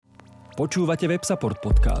Počúvate WebSupport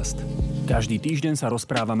podcast. Každý týždeň sa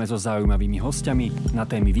rozprávame so zaujímavými hostiami na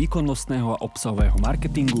témy výkonnostného a obsahového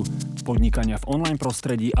marketingu, podnikania v online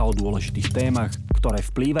prostredí a o dôležitých témach, ktoré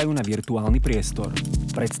vplývajú na virtuálny priestor.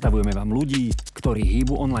 Predstavujeme vám ľudí, ktorí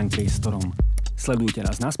hýbu online priestorom. Sledujte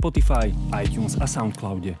nás na Spotify, iTunes a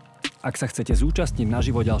Soundcloude. Ak sa chcete zúčastniť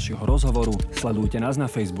naživo ďalšieho rozhovoru, sledujte nás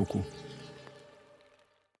na Facebooku.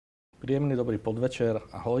 Príjemný dobrý podvečer,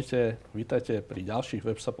 ahojte, vítajte pri ďalších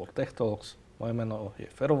WebSupport Tech Talks. Moje meno je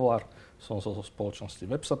Fero Volár, som zo spoločnosti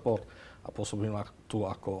WebSupport a pôsobím tu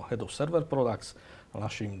ako Head of Server Products.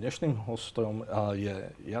 Naším dnešným hostom je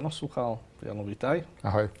Jano Suchal. Jano, vítaj.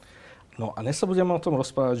 Ahoj. No a dnes sa budeme o tom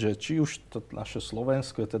rozprávať, že či už to naše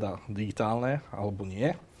Slovensko je teda digitálne alebo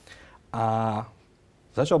nie. A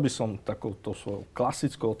začal by som takouto svojou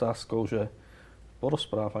klasickou otázkou, že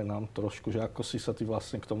porozprávaj nám trošku, že ako si sa ty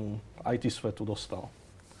vlastne k tomu IT svetu dostal.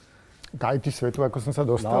 K IT svetu, ako som sa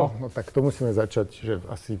dostal? No tak to musíme začať, že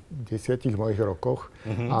asi v 10 mojich rokoch,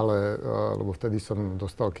 ale, lebo vtedy som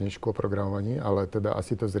dostal knižku o programovaní, ale teda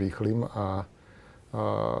asi to zrýchlim a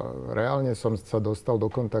reálne som sa dostal do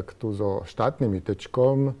kontaktu so štátnym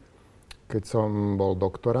ITčkom, keď som bol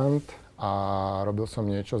doktorant a robil som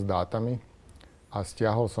niečo s dátami a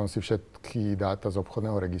stiahol som si všetky dáta z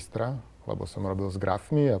obchodného registra, lebo som robil s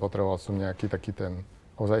grafmi a potreboval som nejaký taký ten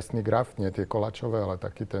ozajstný graf, nie tie kolačové, ale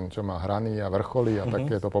taký ten, čo má hrany a vrcholy a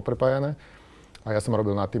také to poprepájané. A ja som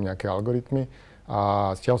robil nad tým nejaké algoritmy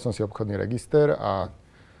a stiahol som si obchodný register a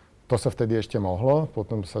to sa vtedy ešte mohlo,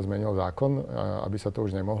 potom sa zmenil zákon, aby sa to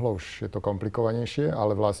už nemohlo, už je to komplikovanejšie,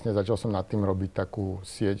 ale vlastne začal som nad tým robiť takú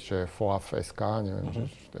sieť, že FOAF.sk, neviem, že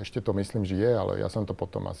ešte to myslím žije, ale ja som to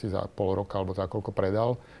potom asi za pol roka alebo za koľko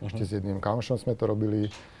predal. Ešte s jedným kamošom sme to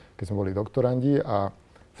robili, keď sme boli doktorandi a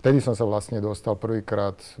vtedy som sa vlastne dostal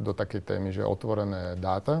prvýkrát do takej témy, že otvorené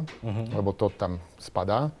dáta, lebo to tam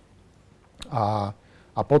spadá.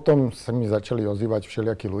 A potom sa mi začali ozývať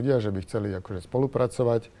všelijakí ľudia, že by chceli akože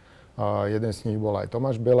spolupracovať. A jeden z nich bol aj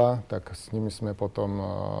Tomáš Bela, tak s nimi sme potom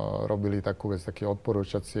robili takú vec, také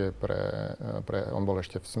odporúčacie on bol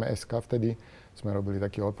ešte v SME.sk vtedy, sme robili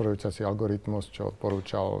taký odporúčací algoritmus, čo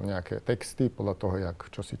odporúčal nejaké texty podľa toho,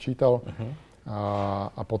 čo si čítal.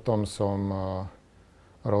 A potom som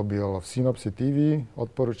robil v Synopsy TV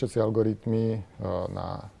odporúčacie algoritmy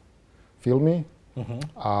na filmy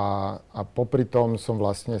a popri tom som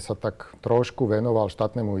vlastne sa tak trošku venoval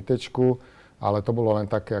štátnemu ITčku, ale to bolo len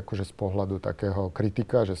také akože z pohľadu takého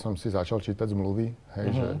kritika, že som si začal čítať zmluvy,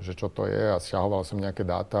 hej, že čo to je a sťahoval som nejaké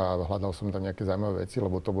dáta a hľadal som tam nejaké zaujímavé veci,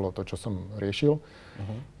 lebo to bolo to, čo som riešil.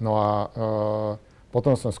 No a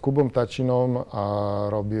potom som s Kubom Tačinom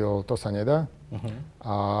robil To sa nedá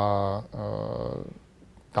a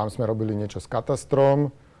tam sme robili niečo s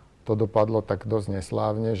katastrom. To dopadlo tak dosť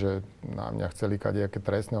neslávne, že na mňa chceli kadejaké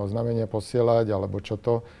trestné oznámenia posielať alebo čo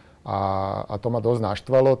to. A to ma dosť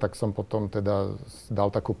naštvalo, tak som potom teda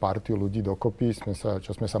dal takú partiu ľudí dokopy,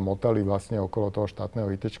 čo sme sa motali vlastne okolo toho štátneho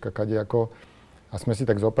ITčka kadejako. A sme si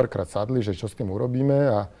tak zopárkrát sadli, že čo s tým urobíme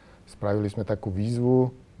a spravili sme takú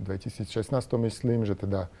výzvu v 2016 myslím, že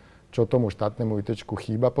teda čo tomu štátnemu ITčku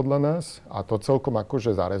chýba podľa nás a to celkom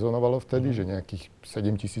akože zarezonovalo vtedy, že nejakých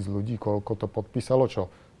 7,000 ľudí, koľko to podpísalo,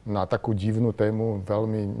 čo na takú divnú tému,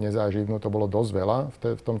 veľmi nezáživnú, to bolo dosť veľa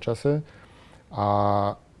v tom čase.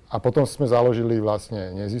 A potom sme založili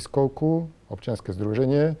vlastne neziskovku, občianske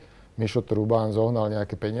združenie. Mišo Trubán zohnal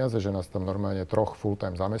nejaké peniaze, že nás tam normálne 3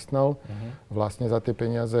 full-time zamestnal vlastne za tie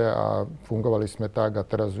peniaze a fungovali sme tak a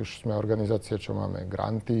teraz už sme organizácia, čo máme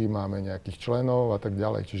granty, máme nejakých členov a tak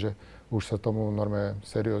ďalej, čiže už sa tomu normálne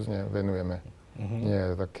seriózne venujeme.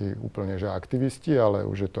 Nie takí úplne, že aktivisti, ale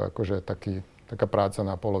už je to akože taká práca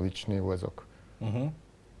na polovičný úväzok.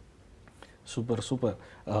 Super.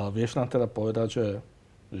 Vieš nám teda povedať, že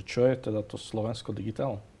čo je teda to Slovensko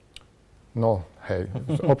digitálne? No, hej,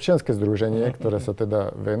 občianske združenie, ktoré sa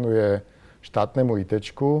teda venuje štátnemu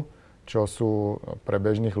ITčku, čo sú pre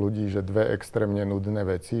bežných ľudí, že dve extrémne nudné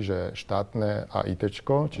veci, že štátne a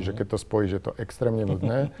ITčko, čiže keď to spojíš, je to extrémne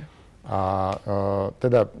nudné. A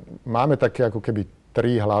teda máme také ako keby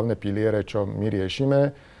 3 hlavné piliere, čo my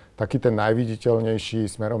riešime. Taký ten najviditeľnejší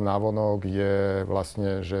smerom navonok je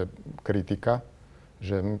vlastne, že kritika,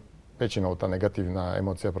 že väčšinou tá negatívna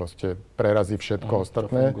emócia proste prerazí všetko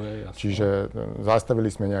ostatné. Čiže zastavili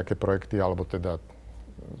sme nejaké projekty, alebo teda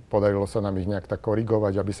podarilo sa nám ich nejak tak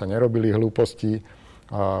korigovať, aby sa nerobili hlúposti.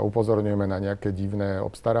 A upozorňujeme na nejaké divné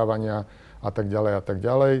obstarávania a tak ďalej a tak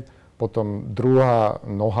ďalej. Potom druhá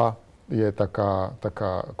noha je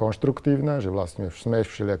taká konštruktívna, že vlastne sme v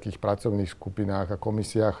všelijakých pracovných skupinách a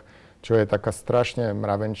komisiách, čo je taká strašne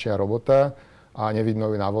mravenčia robota. a nevidno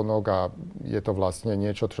ju navonok a je to vlastne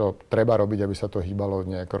niečo, čo treba robiť, aby sa to hýbalo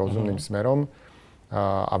nejak rozumným smerom.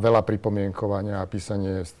 A veľa pripomienkovania a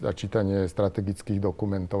písanie a čítanie strategických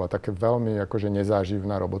dokumentov a také veľmi akože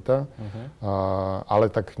nezáživná robota. Ale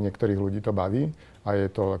tak niektorých ľudí to baví a je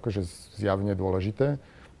to akože zjavne dôležité.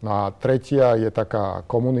 No a tretia je taká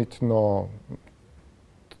komunitno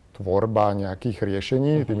tvorba nejakých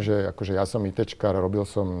riešení, tým, že akože ja som ITčkár, robil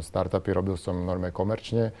som startupy, robil som normálne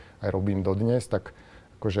komerčne, aj robím dodnes, tak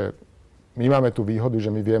akože my máme tú výhodu,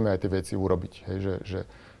 že my vieme aj tie veci urobiť. Hej, že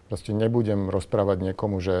proste nebudem rozprávať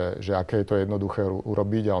niekomu, že aké je to jednoduché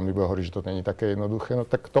urobiť a on mi bude hovoriť, že to nie je také jednoduché, no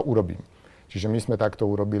tak to urobím. Čiže my sme takto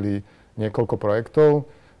urobili niekoľko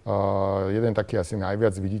projektov. Jeden taký asi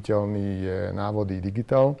najviac viditeľný je Návody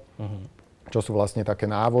Digital, čo sú vlastne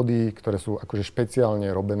také návody, ktoré sú akože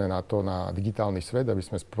špeciálne robené na to, na digitálny svet, aby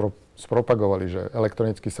sme spropagovali, že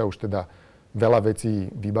elektronicky sa už teda veľa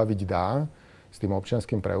vecí vybaviť dá s tým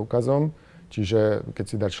občianskym preukazom. Čiže keď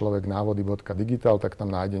si dá človek návody.digital, tak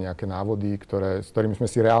tam nájde nejaké návody, s ktorými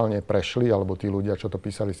sme si reálne prešli, alebo tí ľudia, čo to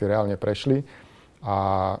písali, si reálne prešli.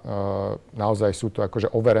 A naozaj sú to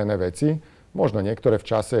akože overené veci. Možno niektoré v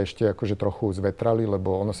čase ešte akože trochu zvetrali,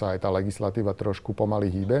 lebo ono sa aj tá legislatíva trošku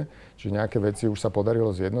pomaly hýbe. Čiže nejaké veci už sa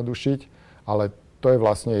podarilo zjednodušiť, ale to je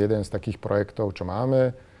vlastne jeden z takých projektov, čo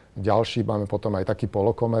máme. Ďalší máme potom aj taký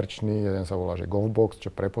polokomerčný, jeden sa volá, že Govbox,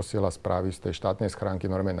 čo preposiela správy z tej štátnej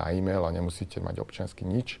schránky normálne na e-mail a nemusíte mať občiansky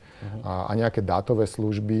nič. A nejaké dátové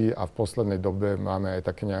služby a v poslednej dobe máme aj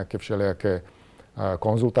také nejaké všelijaké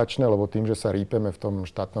konzultačné, lebo tým, že sa rýpeme v tom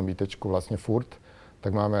štátnom ITčku vlastne furt,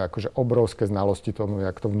 tak máme akože obrovské znalosti tomu,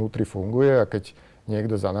 jak to vnútri funguje a keď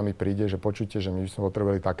niekto za nami príde, že počujte, že my sme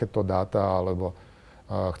potrebovali takéto dáta, alebo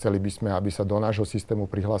chceli by sme, aby sa do nášho systému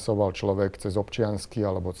prihlasoval človek cez občiansky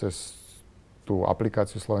alebo cez tú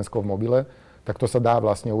aplikáciu Slovensko v mobile, tak to sa dá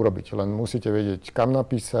vlastne urobiť. Len musíte vedieť, kam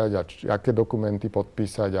napísať a aké dokumenty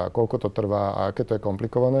podpísať a koľko to trvá a aké to je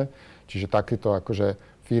komplikované. Čiže takéto akože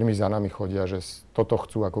firmy za nami chodia, že toto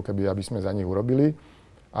chcú ako keby, aby sme za nich urobili.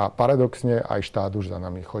 A paradoxne aj štát už za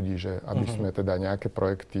nami chodí, že aby sme teda nejaké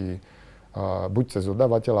projekty buď cez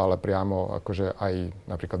dodávateľa, ale priamo akože aj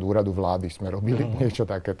napríklad úradu vlády sme robili niečo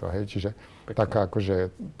takéto, hej. Čiže taká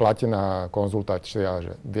akože platená konzultácia,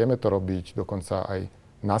 že vieme to robiť, dokonca aj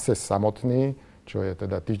NASES samotný, čo je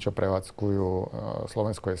teda tí, čo prevádzkujú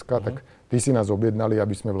Slovensko.sk, tak tí si nás objednali,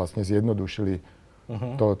 aby sme vlastne zjednodušili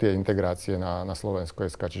tie integrácie na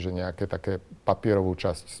Slovensko.sk, čiže nejaké také papierovú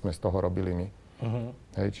časť sme z toho robili my.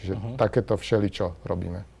 Hej, čiže takéto všeličo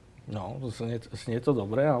robíme. No, znie to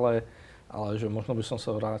dobre, ale že možno by som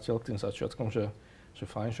sa vrátil k tým začiatkom, že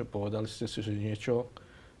fajn, že povedali ste si, že niečo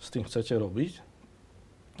s tým chcete robiť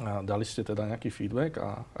a dali ste teda nejaký feedback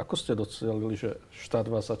a ako ste docelili, že štát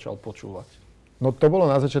vás začal počúvať? No to bolo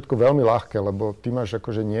na začiatku veľmi ľahké, lebo ty máš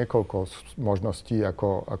akože niekoľko možností,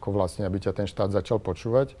 ako vlastne, aby ťa ten štát začal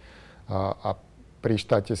počúvať a pri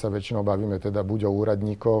štáte sa väčšinou bavíme teda buď o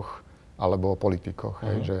úradníkoch alebo o politikoch,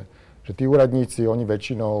 hej, že tí úradníci, oni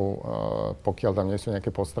väčšinou, pokiaľ tam nie sú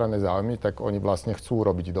nejaké postranné záujmy, tak oni vlastne chcú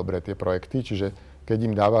robiť dobre tie projekty, čiže keď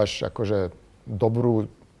im dávaš akože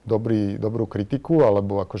dobrú kritiku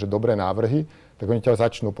alebo akože dobré návrhy, tak oni ťa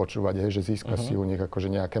začnú počúvať, hej, že získa si u nich akože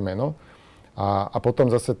nejaké meno. A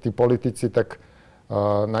potom zase tí politici, tak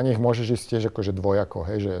na nich môžeš ísť tiež akože dvojako,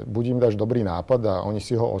 hej, že buď im dáš dobrý nápad a oni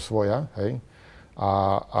si ho osvoja, hej,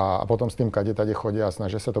 a potom s tým kade tade chodia a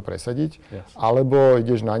snažia sa to presadiť. Yes. Alebo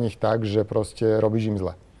ideš na nich tak, že proste robíš im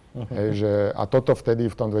zle. A toto vtedy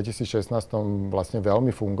v tom 2016 vlastne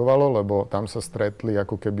veľmi fungovalo, lebo tam sa stretli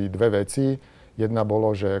ako keby dve veci. Jedna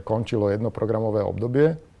bolo, že končilo jedno programové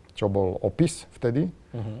obdobie, čo bol opis vtedy.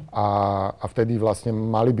 A vtedy vlastne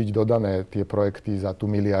mali byť dodané tie projekty za tú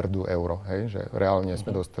 1 miliardu eur. Hej? Že reálne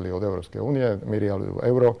sme dostali od Európskej únie 1 miliardu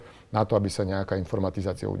eur na to, aby sa nejaká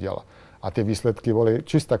informatizácia udiala. A tie výsledky boli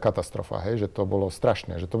čistá katastrofa, hej, že to bolo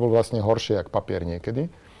strašné, že to bolo vlastne horšie jak papier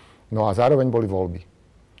niekedy. No a zároveň boli voľby.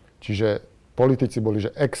 Čiže politici boli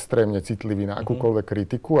že extrémne citliví na akúkoľvek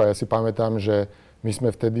kritiku a ja si pamätám, že my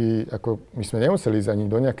sme vtedy, my sme nemuseli ísť ani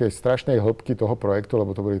do nejakej strašnej hĺbky toho projektu,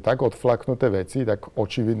 lebo to boli tak odflaknuté veci, tak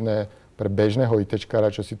očividné pre bežného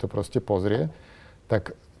ITčkára, čo si to proste pozrie.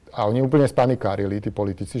 A oni úplne spanikárili, tí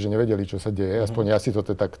politici, že nevedeli, čo sa deje, aspoň ja si to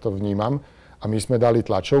takto vnímam. A my sme dali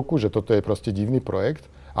tlačovku, že toto je proste divný projekt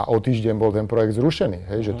a o týždeň bol ten projekt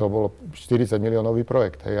zrušený, hej, že to bolo 40 miliónový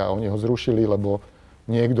projekt, hej, a oni ho zrušili, lebo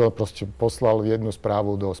niekto proste poslal jednu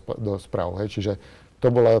správu do správ, hej, čiže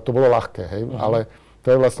to bolo ľahké, hej, ale to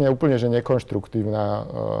je vlastne úplne že nekonštruktívna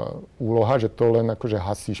úloha, že to len akože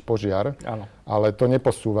hasíš požiar, Áno. ale to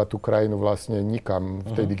neposúva tú krajinu vlastne nikam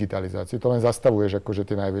v tej digitalizácii. To len zastavuješ akože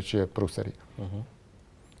tie najväčšie prúsery.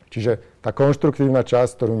 Čiže tá konštruktívna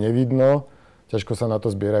časť, ktorú nevidno, ťažko sa na to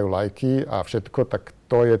zbierajú lajky a všetko, tak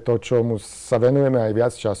to je to, čomu sa venujeme aj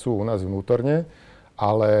viac času u nás vnútorne,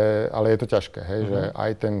 ale je to ťažké, hej, že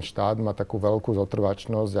aj ten štát má takú veľkú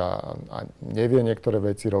zotrvačnosť a nevie niektoré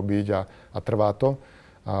veci robiť a trvá to.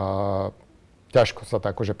 A ťažko sa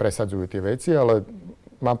tak akože presadzujú tie veci, ale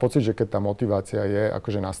mám pocit, že keď tá motivácia je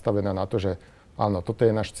akože nastavená na to, že áno, toto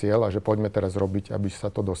je náš cieľ a že poďme teraz robiť, aby sa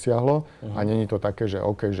to dosiahlo a není to také, že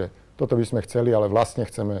OK, že toto by sme chceli, ale vlastne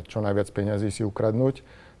chceme čo najviac peňazí si ukradnúť,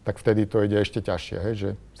 tak vtedy to ide ešte ťažšie. Hej? Že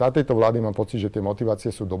za tejto vlády mám pocit, že tie motivácie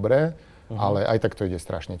sú dobré, ale aj tak to ide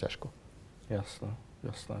strašne ťažko. Jasné,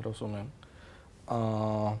 rozumiem. A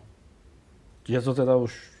je to teda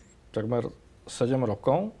už takmer 7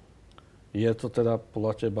 rokov. Je to teda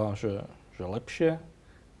podľa teba, že lepšie?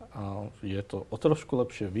 A je to o trošku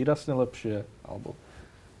lepšie, výrazne lepšie? Alebo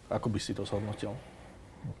ako by si to zhodnotil?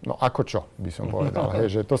 No ako čo, by som povedal. Hej,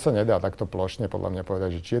 že to sa nedá takto plošne podľa mňa povedať,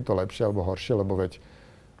 že či je to lepšie alebo horšie, lebo veď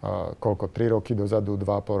 3 roky dozadu,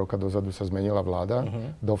 2,5 roka dozadu sa zmenila vláda.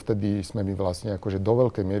 Dovtedy sme my vlastne akože do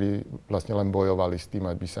veľkej miery vlastne len bojovali s tým,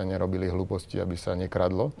 aby sa nerobili hlúposti, aby sa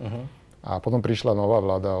nekradlo. A potom prišla nová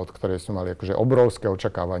vláda, od ktorej sme mali akože obrovské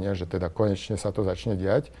očakávania, že teda konečne sa to začne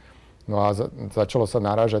diať. No a začalo sa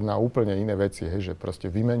narážať na úplne iné veci, hej, že proste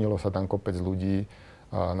vymenilo sa tam kopec ľudí.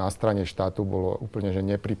 A na strane štátu bolo úplne že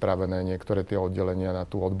nepripravené niektoré tie oddelenia na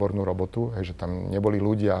tú odbornú robotu, hej, že tam neboli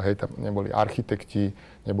ľudia, hej, tam neboli architekti,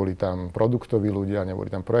 neboli tam produktoví ľudia,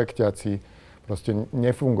 neboli tam projekťáci. Proste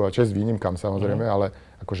nefungovalo, čest výnimkám samozrejme, ale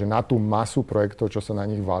akože na tú masu projektov, čo sa na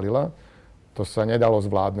nich valila, to sa nedalo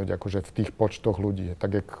zvládnuť akože v tých počtoch ľudí.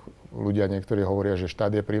 Tak jak ľudia niektorí hovoria, že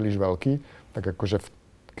štát je príliš veľký, tak akože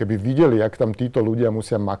keby videli, jak tam títo ľudia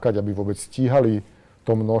musia makať, aby vôbec stíhali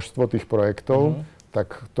to množstvo tých projektov,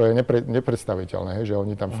 tak to je nepredstaviteľné, hej, že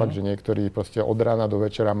oni tam fakt, že niektorí proste od rána do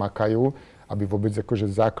večera makajú, aby vôbec akože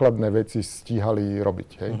základné veci stíhali robiť,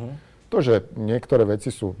 hej. To, že niektoré veci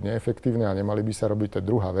sú neefektívne a nemali by sa robiť, to je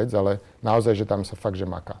druhá vec, ale naozaj, že tam sa fakt, že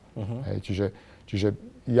maká. Hej, čiže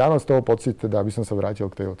ja mám z toho pocit, teda, aby som sa vrátil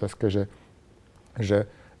k tej otázke, že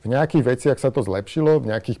v nejakých veciach sa to zlepšilo,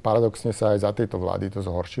 v nejakých paradoxne sa aj za tejto vlády to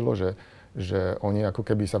zhoršilo, že oni ako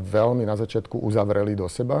keby sa veľmi na začiatku uzavreli do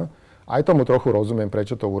seba. Aj tomu trochu rozumiem,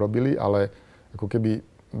 prečo to urobili, ale ako keby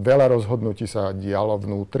veľa rozhodnutí sa dialo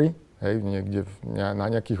vnútri, hej, niekde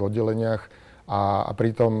na nejakých oddeleniach a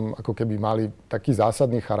pritom ako keby mali taký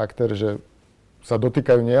zásadný charakter, že sa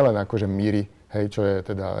dotýkajú nielen akože míry, hej, čo je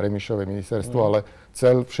teda Remišové ministerstvo, ale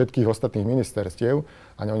všetkých ostatných ministerstiev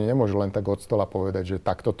a oni nemôžu len tak od stola povedať, že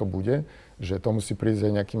takto to bude, že to musí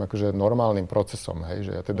prísť aj nejakým akože normálnym procesom, hej,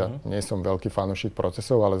 že ja teda nie som veľký fanúšik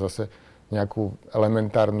procesov, ale zase nejakú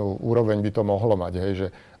elementárnu úroveň by to mohlo mať, hej, že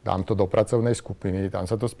dám to do pracovnej skupiny, tam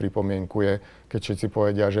sa to spripomienkuje, keď všetci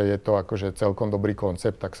povedia, že je to akože celkom dobrý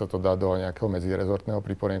koncept, tak sa to dá do nejakého medzirezortného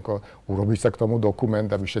pripomienku, urobí sa k tomu dokument,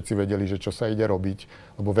 aby všetci vedeli, že čo sa ide robiť,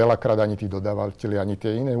 lebo veľakrát ani tí dodávateľi, ani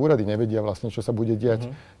tie iné úrady nevedia vlastne, čo sa bude diať.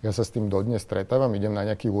 Ja sa s tým dodnes stretávam, idem na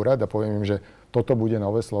nejaký úrad a poviem im, že toto bude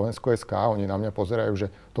nové Slovensko SK, oni na mňa pozerajú, že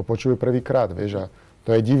to počujú prvýkrát, vieš, a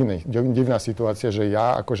to je divná situácia, že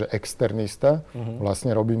ja akože externista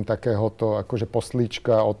vlastne robím takéhoto akože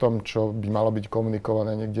poslíčka o tom, čo by malo byť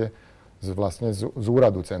komunikované niekde z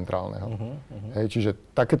úradu centrálneho. Hej, čiže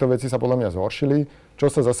takéto veci sa podľa mňa zhoršili. Čo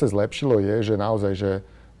sa zase zlepšilo je, že naozaj, že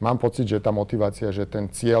mám pocit, že tá motivácia, že ten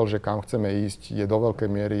cieľ, že kam chceme ísť, je do veľkej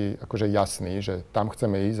miery akože jasný, že tam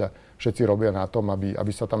chceme ísť a všetci robia na tom, aby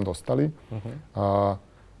sa tam dostali.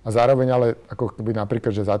 A zároveň ale, ako keby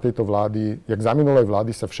napríklad, že za tejto vlády, jak za minulej vlády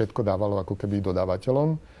sa všetko dávalo ako keby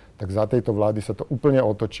dodávateľom, tak za tejto vlády sa to úplne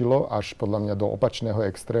otočilo až podľa mňa do opačného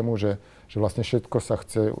extrému, že vlastne všetko sa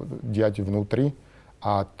chce diať vnútri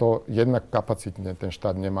a to jednak kapacitne ten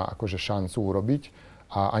štát nemá akože šancu urobiť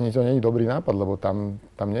a ani to nie je dobrý nápad, lebo tam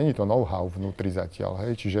nie je to know-how vnútri zatiaľ,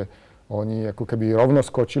 hej, čiže oni ako keby rovno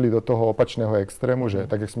skočili do toho opačného extrému, že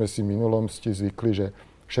tak, jak sme si v minulosti zvykli, že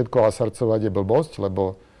všetko asarcovať je blbosť,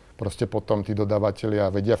 lebo proste potom tí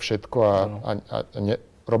dodávateľia vedia všetko a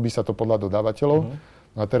robí sa to podľa dodávateľov.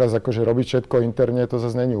 No a teraz akože robiť všetko interne, to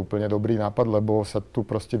zase není úplne dobrý nápad, lebo sa tu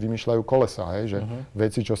proste vymýšľajú kolesa, hej, že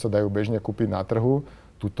veci, čo sa dajú bežne kúpiť na trhu,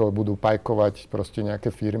 tuto budú pajkovať proste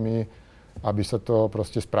nejaké firmy, aby sa to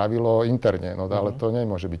proste spravilo interne, no ale to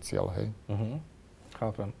nemôže byť cieľ, hej.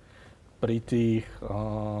 Chápem. Pri tých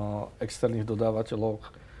externých dodávateľoch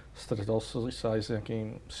stretol si sa aj s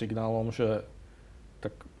nejakým signálom, že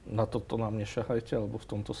tak na toto nám nešahajte, alebo v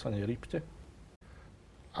tomto sa nerýpte?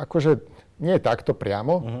 Akože nie takto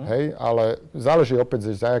priamo, hej, ale záleží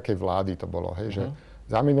opäť, za jakej vlády to bolo, hej, že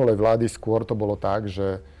za minulej vlády skôr to bolo tak,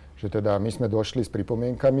 že teda my sme došli s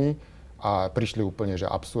pripomienkami a prišli úplne, že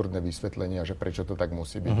absurdné vysvetlenia, že prečo to tak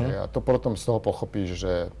musí byť. Hej. A to potom z toho pochopíš,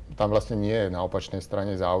 že tam vlastne nie je na opačnej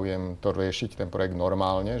strane záujem to riešiť, ten projekt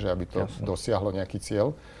normálne, že aby to dosiahlo nejaký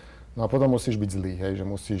cieľ. No a potom musíš byť zlý, hej, že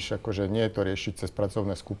musíš, akože nie je to riešiť cez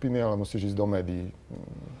pracovné skupiny, ale musíš ísť do médií,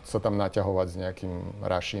 sa tam naťahovať s nejakým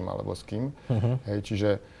Raším alebo s kým. Hej, čiže,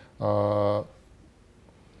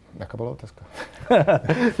 aká bola otázka?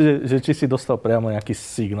 že či si dostal priamo nejaký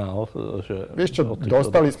signál, že... Vieš čo,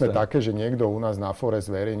 dostali sme také, že niekto u nás na fóre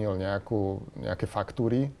zverejnil nejaké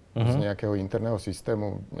faktúry z nejakého interného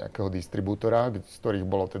systému, nejakého distribútora, z ktorých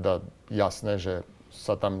bolo teda jasné, že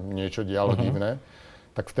sa tam niečo dialo divné.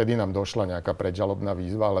 Tak vtedy nám došla nejaká predžalobná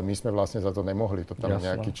výzva, ale my sme vlastne za to nemohli. To tam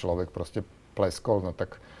nejaký človek proste pleskol, no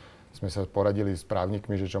tak sme sa poradili s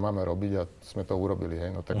právnikmi, že čo máme robiť a sme to urobili,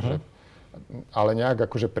 hej, no takže... Ale nejak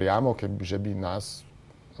akože priamo, že by nás...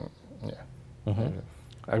 Nie.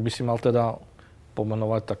 Ak by si mal teda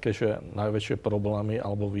pomenovať také, že najväčšie problémy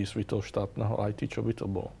alebo výzvy toho štátneho IT, čo by to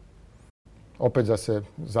bolo? Opäť zase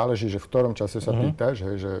záleží, že v ktorom čase sa pýtaš,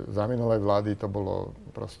 hej, že za minulej vlády to bolo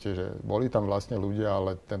proste, že boli tam vlastne ľudia,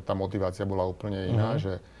 ale tá motivácia bola úplne iná,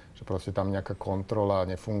 že proste tam nejaká kontrola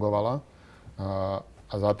nefungovala.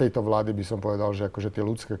 A za tejto vlády by som povedal, že akože tie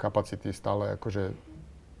ľudské kapacity stále akože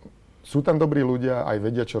sú tam dobrí ľudia, aj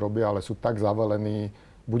vedia, čo robia, ale sú tak zavalení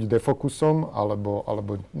buď defokusom, alebo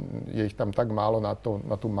je ich tam tak málo na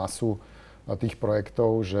tú masu tých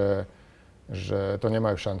projektov, že to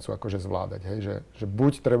nemajú šancu akože zvládať. Hej? Že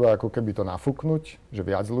buď treba ako keby to nafúknuť, že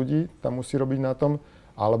viac ľudí tam musí robiť na tom,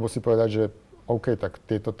 alebo si povedať, že OK, tak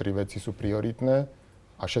tieto 3 veci sú prioritné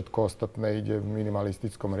a všetko ostatné ide v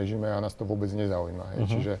minimalistickom režime a nás to vôbec nezaujíma. Hej?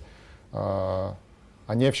 Čiže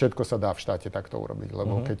a nie všetko sa dá v štáte takto urobiť,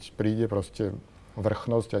 lebo keď príde proste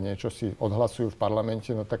vrchnosť a niečo si odhlasujú v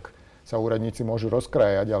parlamente, no tak sa úradníci môžu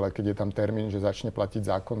rozkrajať, ale keď je tam termín, že začne platiť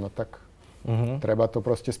zákon, no tak treba to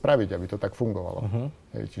proste spraviť, aby to tak fungovalo.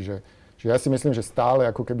 Hej, čiže ja si myslím, že stále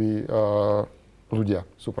ako keby ľudia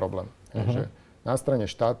sú problém. Hej, že na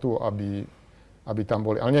strane štátu, aby tam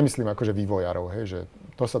boli, ale nemyslím akože vývojárov, hej, že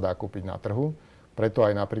to sa dá kúpiť na trhu. Preto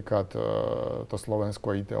aj napríklad to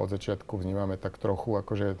Slovensko IT od začiatku vnímame tak trochu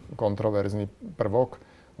akože kontroverzný prvok,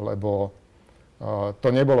 lebo to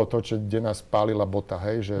nebolo to, kde nás pálila bota,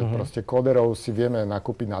 hej, že proste kóderov si vieme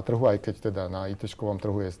nakúpiť na trhu, aj keď teda na IT-škovom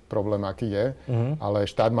trhu je problém, aký je, ale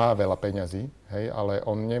štát má veľa peňazí, hej, ale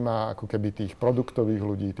on nemá ako keby tých produktových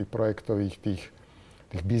ľudí, tých projektových,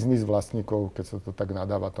 tých biznis vlastníkov, keď sa to tak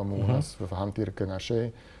nadáva tomu u nás v hantírke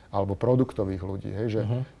našej, alebo produktových ľudí, hej,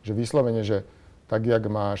 že vyslovene, že tak, jak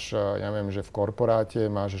máš, ja neviem, že v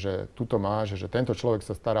korporáte máš, že tuto máš, že tento človek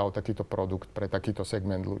sa stará o takýto produkt pre takýto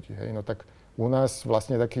segment ľudí, hej, no tak u nás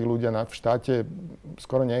vlastne takí ľudia v štáte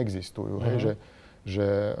skoro neexistujú, hej, že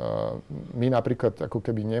my napríklad ako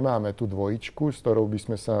keby nemáme tú dvojičku, s ktorou by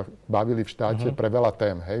sme sa bavili v štáte pre veľa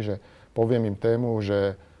tém, hej, že poviem im tému,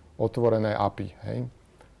 že otvorené API, hej,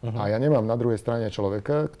 a ja nemám na druhej strane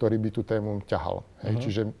človeka, ktorý by tú tému ťahal, hej,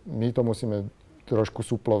 čiže my to musíme trošku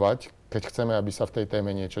suplovať, keď chceme, aby sa v tej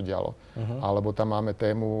téme niečo dialo. Alebo tam máme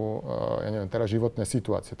tému, ja neviem, teraz životné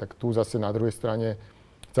situácie, tak tu zase na druhej strane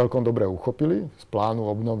celkom dobre uchopili, z plánu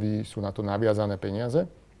obnovy sú na to naviazané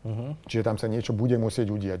peniaze, čiže tam sa niečo bude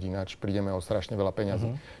musieť udiať, ináč prídeme o strašne veľa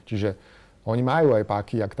peňazí. Čiže oni majú aj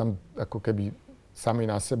páky, jak tam ako keby sami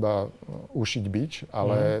na seba ušiť bič,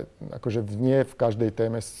 ale akože nie v každej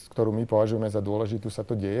téme, ktorú my považujeme za dôležitú, sa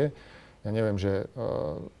to deje. Ja neviem, že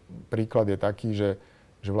príklad je taký, že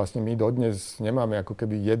vlastne my dodnes nemáme ako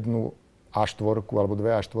keby jednu A4 alebo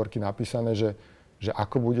 2 A4 napísané, že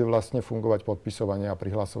ako bude vlastne fungovať podpisovanie a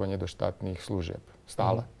prihlasovanie do štátnych služieb.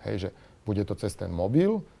 Stále. Hej, že bude to cez ten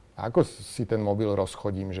mobil, ako si ten mobil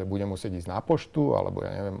rozchodím, že budem musieť ísť na poštu, alebo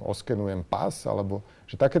ja neviem, oskenujem pas, alebo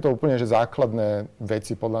že takéto úplne, že základné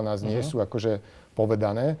veci podľa nás nie sú akože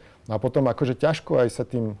povedané. No a potom akože ťažko aj sa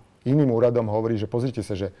tým iným úradom hovorí, že pozrite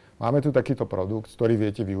sa, že máme tu takýto produkt, ktorý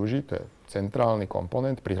viete využiť, to je centrálny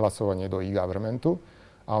komponent, prihlasovanie do e-governmentu.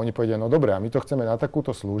 A oni povedia, no dobre, a my to chceme na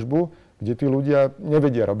takúto službu, kde tí ľudia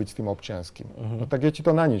nevedia robiť s tým občianskym. No tak je ti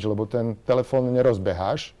to na nič, lebo ten telefón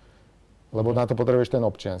nerozbeháš, lebo na to potrebuješ ten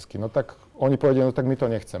občiansky. No tak oni povedia, no tak my to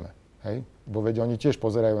nechceme. Hej? Bo veď oni tiež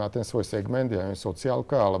pozerajú na ten svoj segment, ja neviem,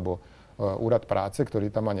 sociálka alebo úrad práce,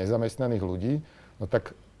 ktorý tam má nezamestnaných ľudí. No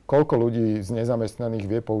tak koľko ľudí z nezamestnaných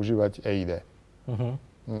vie používať EID?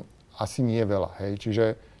 Asi nie veľa, hej.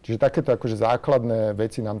 Čiže takéto akože základné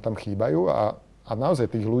veci nám tam chýbajú a A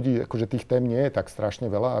naozaj tých ľudí, akože tých tém nie je tak strašne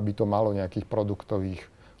veľa, aby to malo nejakých produktových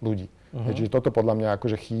ľudí. Čiže toto podľa mňa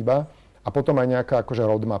akože chýba. A potom aj nejaká akože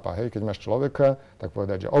roadmapa, hej, keď máš človeka, tak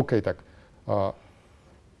povedať, že OK, tak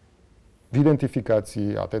v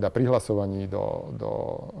identifikácii a teda prihlasovaní do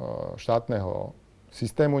štátneho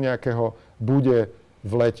systému nejakého bude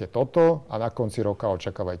v lete toto a na konci roka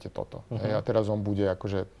očakávajte toto. Hej, a teraz on bude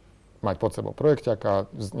akože mať pod sebou projekťak a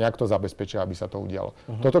nejak to zabezpečia, aby sa to udialo.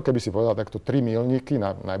 Toto keby si povedal takto 3 milníky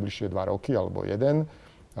na najbližšie 2 roky alebo 1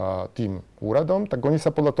 tým úradom, tak oni sa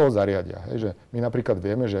podľa toho zariadia. Hej, že my napríklad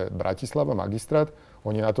vieme, že Bratislava, magistrát,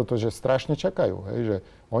 oni na toto, že strašne čakajú. Hej, že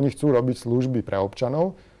oni chcú robiť služby pre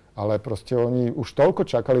občanov, ale proste oni už toľko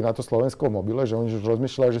čakali na to Slovensko mobile, že oni už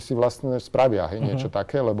rozmýšľajú, že si vlastne spravia niečo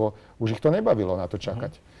také, lebo už ich to nebavilo na to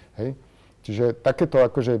čakať. Hej. Čiže takéto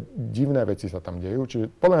akože divné veci sa tam dejú. Čiže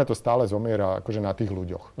podľa mňa to stále zomiera akože na tých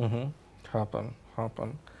ľuďoch. Chápem.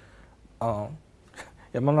 A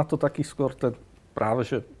ja mám na to taký skôr ten práve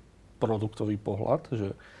že produktový pohľad,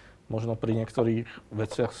 že možno pri niektorých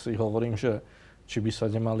veciach si hovorím, že či by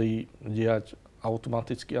sa nemali diať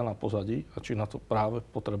automaticky a na pozadí a či na to práve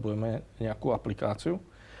potrebujeme nejakú aplikáciu.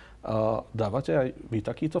 Dávate aj vy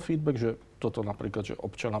takýto feedback, že toto napríklad, že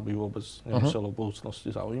občana by vôbec nemuselo v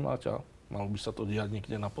budúcnosti zaujímať a malo by sa to diať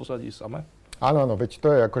niekde na pozadí samé? Áno, veď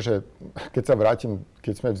to je akože, keď sa vrátim,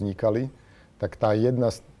 keď sme vznikali, tak tá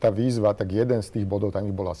výzva, tak jeden z tých bodov, tam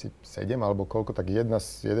ich bolo asi 7 alebo koľko, tak jeden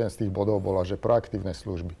z tých bodov bola, že proaktívne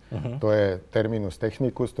služby. To je terminus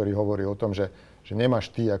technicus, ktorý hovorí o tom, že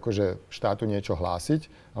nemáš ty akože štátu niečo hlásiť,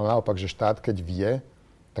 ale naopak, že štát keď vie,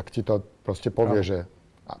 tak ti to proste povie, že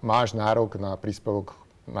máš nárok na príspevok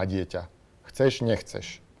na dieťa. Chceš,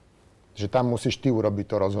 nechceš. Že tam musíš ty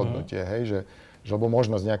urobiť to rozhodnutie, hej, že lebo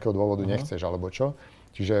možno z nejakého dôvodu nechceš, alebo čo.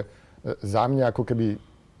 Čiže za mňa ako keby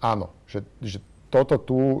áno, že toto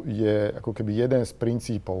tu je ako keby jeden z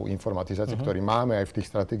princípov informatizácie, ktorý máme aj v tých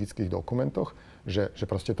strategických dokumentoch, že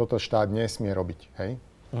proste toto štát nesmie robiť, hej.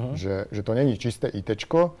 Že to není čisté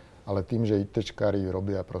ITčko, ale tým, že ITčkári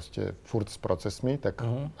robia proste furt s procesmi, tak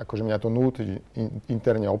akože mňa to núti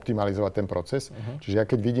interne optimalizovať ten proces. Čiže ja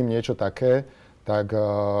keď vidím niečo také, tak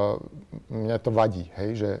mňa to vadí,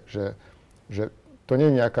 hej, že to nie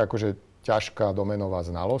je nejaká akože ťažká domenová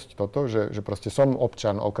znalosť toto, že proste som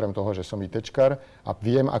občan okrem toho, že som ITčkár a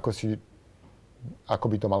viem, ako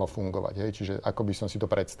by to malo fungovať, hej, čiže ako by som si to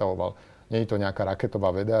predstavoval. Nie je to nejaká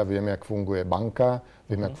raketová veda, viem, jak funguje banka,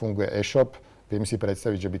 viem, jak funguje e-shop, viem si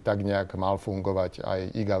predstaviť, že by tak nejak mal fungovať aj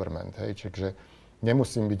e-government, hej, čiže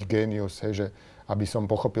nemusím byť génius, hej, že aby som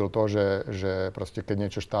pochopil to, že proste keď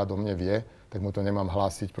niečo štát o mne vie, tak mu to nemám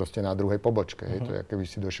hlásiť proste na druhej pobočke. Hej. To je, keby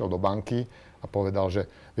si došiel do banky a povedal,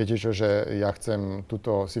 že viete čo, že ja chcem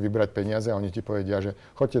tuto si vybrať peniaze a oni ti povedia, že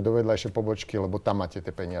choďte do vedľajšej pobočky, lebo tam máte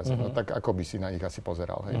tie peniaze. No tak ako by si na nich asi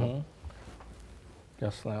pozeral. Hej, no?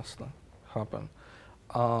 Jasné. Chápem.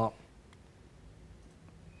 A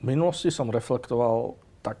v minulosti som reflektoval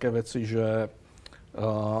také veci, že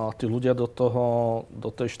tí ľudia do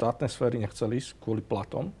tej štátnej sféry nechceli ísť kvôli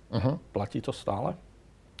platom. Platí to stále?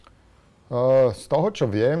 Z toho, čo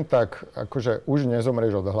viem, tak akože už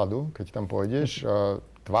nezomrieš od hladu, keď tam pôjdeš.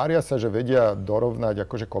 Tvária sa, že vedia dorovnať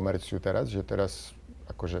akože komerciu teraz, že teraz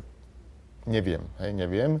akože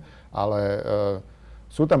neviem, ale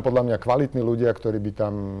sú tam podľa mňa kvalitní ľudia, ktorí by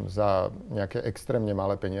tam za nejaké extrémne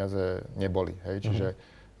malé peniaze neboli, hej, čiže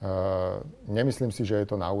nemyslím si, že je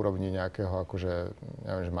to na úrovni nejakého akože,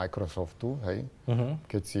 neviem, že Microsoftu, hej,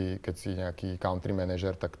 keď si nejaký country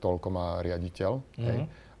manager, tak toľko má riaditeľ, hej,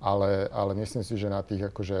 ale myslím si, že na tých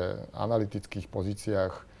akože analytických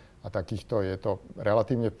pozíciách a takýchto je to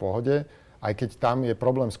relatívne v pohode, aj keď tam je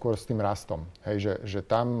problém skôr s tým rastom, hej, že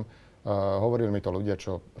tam hovorili mi to ľudia,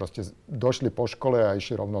 čo proste došli po škole a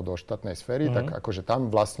išli rovno do štátnej sféry, tak akože tam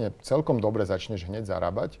vlastne celkom dobre začneš hneď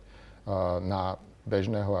zarábať na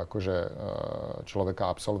bežného akože človeka,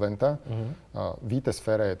 absolventa. V IT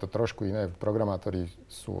sfére je to trošku iné, programátori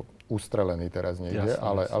sú ustrelení teraz niekde,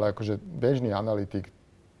 ale akože bežný analytik,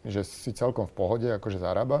 že si celkom v pohode akože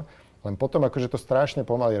zarába, len potom akože to strašne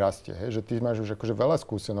pomaly rastie, hej? Že ty máš už akože veľa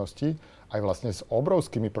skúseností, aj vlastne s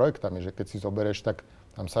obrovskými projektami, že keď si zoberieš, tak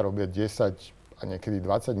tam sa robia 10 a niekedy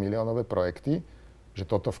 20 miliónové projekty, že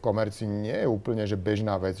toto v komercii nie je úplne že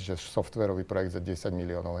bežná vec, že softwarový projekt za 10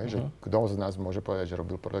 miliónov. Hej? Že kto z nás môže povedať, že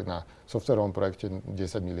robil projekt na softwarovom projekte 10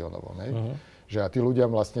 miliónovom. Hej? Že a tí ľudia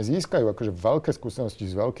vlastne získajú akože veľké skúsenosti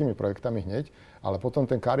s veľkými projektami hneď, ale potom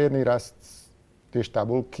ten kariérny rast, tie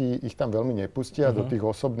tabulky ich tam veľmi nepustia, do tých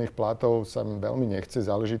osobných platov sa veľmi nechce,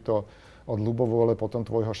 záleží to od ľubovôle potom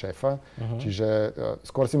tvojho šéfa. Čiže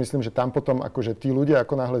skôr si myslím, že tam potom akože tí ľudia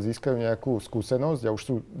ako náhle získajú nejakú skúsenosť a už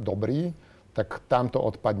sú dobrí, tak tam to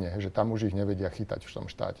odpadne, že tam už ich nevedia chytať v tom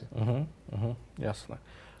štáte. Jasné.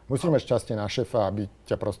 Musíš mať šťastie na šéfa, aby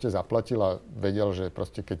ťa proste zaplatil a vedel, že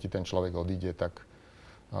proste keď ti ten človek odíde, tak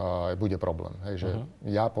bude problém. Hej, že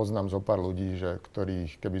ja poznám zo pár ľudí,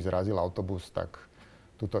 ktorých keby zrazil autobus, tak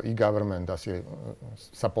túto e-government asi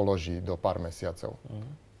sa položí do pár mesiacov.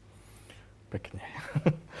 Pekne.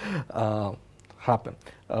 Chápem.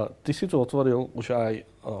 Ty si tu otvoril už aj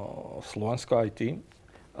Slovensko IT.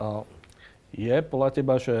 Je podľa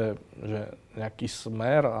teba, že nejaký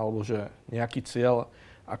smer alebo že nejaký cieľ,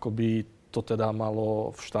 ako by to teda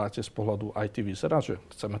malo v štáte z pohľadu IT vyzerať, že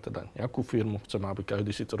chceme teda nejakú firmu, chceme, aby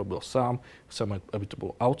každý si to robil sám, chceme, aby to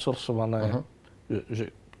bolo outsourcované,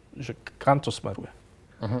 že kam to smeruje?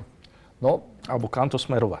 No, alebo kam to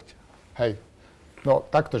smerovať? Hej, no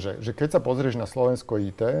takto, že keď sa pozrieš na Slovensko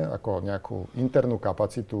IT ako nejakú internú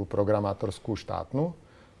kapacitu programátorskú štátnu,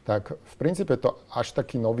 tak v princípe to až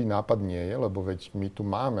taký nový nápad nie je, lebo veď my tu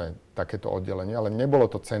máme takéto oddelenie, ale nebolo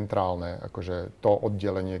to centrálne, akože to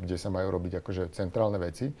oddelenie, kde sa majú robiť akože centrálne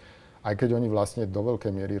veci. Aj keď oni vlastne do veľkej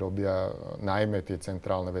miery robia najmä tie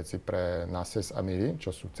centrálne veci pre NASES a MIRI, čo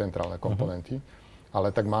sú centrálne komponenty. Ale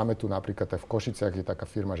tak máme tu napríklad aj v Košiciach je taká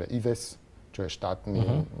firma, že IVES, čo je štátny,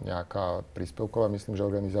 nejaká príspevková, myslím, že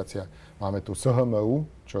organizácia. Máme tu SHMU,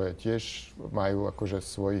 čo je tiež, majú akože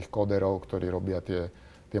svojich kóderov, ktorí robia tie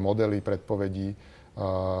modely predpovedí.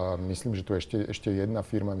 Myslím, že tu ešte jedna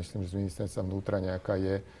firma, myslím, že z ministerstva vnútra nejaká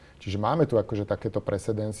je. Čiže máme tu akože takéto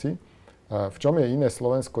precedensy. V čom je iné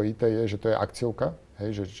Slovensko IT je, že to je akciovka,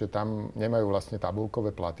 hej, že tam nemajú vlastne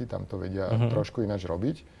tabuľkové platy, tam to vedia trošku ináč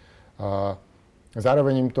robiť.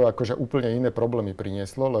 Zároveň im to akože úplne iné problémy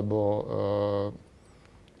prinieslo, lebo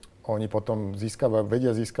oni potom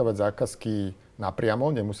vedia získavať zákazky napriamo,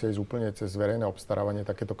 nemusia ísť úplne cez verejné obstarávanie,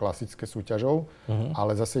 takéto klasické súťažou,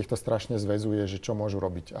 ale zase ich to strašne zväzuje, že čo môžu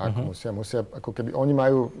robiť. Musia, ako keby, oni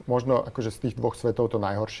majú možno akože z tých dvoch svetov to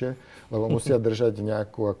najhoršie, lebo musia držať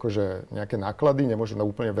nejaké náklady, nemôžu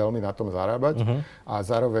úplne veľmi na tom zarábať a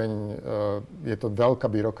zároveň je to veľká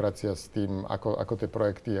byrokracia s tým, ako tie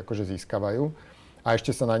projekty akože získavajú. A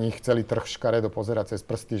ešte sa na nich celý trh škaredo pozerá cez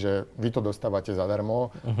prsty, že vy to dostávate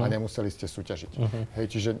zadarmo a nemuseli ste súťažiť. Hej,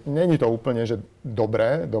 čiže není to úplne, že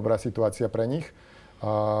dobrá situácia pre nich.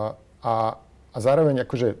 A zároveň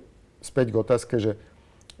akože späť k otázke,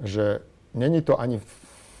 že není to ani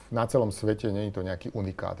na celom svete, není to nejaký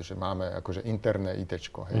unikát, že máme akože interné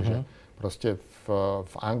ITčko. Hej, že proste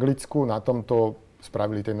v Anglicku na tomto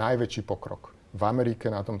spravili ten najväčší pokrok. V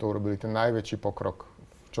Amerike na tomto urobili ten najväčší pokrok,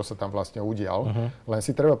 čo sa tam vlastne udial. Len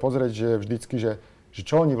si treba pozrieť, že vždycky, že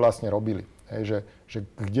čo oni vlastne robili. Hej, že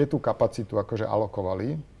kde tú kapacitu akože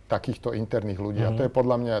alokovali takýchto interných ľudí. A to je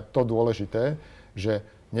podľa mňa to dôležité, že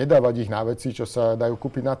nedávať ich na veci, čo sa dajú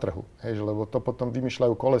kúpiť na trhu. Hej, lebo to potom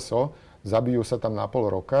vymýšľajú koleso, zabijú sa tam na pol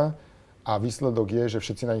roka a výsledok je, že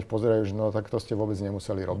všetci na nich pozerajú, že no tak to ste vôbec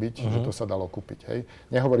nemuseli robiť, že to sa dalo kúpiť. Hej.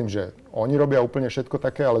 Nehovorím, že oni robia úplne všetko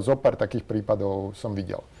také, ale zo pár takých prípadov som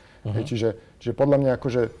videl. Hej, čiže podľa mňa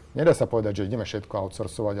akože nedá sa povedať, že ideme všetko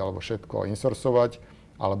outsourcovať alebo všetko insourcovať,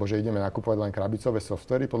 alebo že ideme nakupovať len krabicové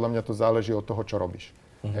softvery. Podľa mňa to záleží od toho, čo robíš.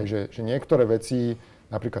 Hej, že niektoré veci,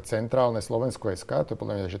 napríklad centrálne Slovensko.sk, to je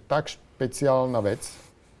podľa mňa že tak špeciálna vec,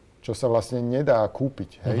 čo sa vlastne nedá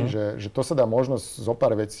kúpiť. Hej, že to sa dá možno zo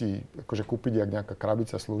pár vecí akože kúpiť jak nejaká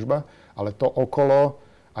krabica služba, ale to okolo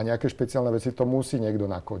a nejaké špeciálne veci to musí niekto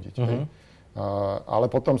nakodiť. Hej.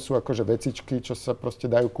 Ale potom sú akože vecičky, čo sa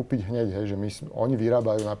proste dajú kúpiť hneď, hej, že oni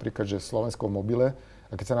vyrábajú napríklad, že Slovensko v mobile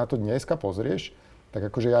a keď sa na to dneska pozrieš,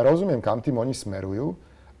 tak akože ja rozumiem, kam tým oni smerujú,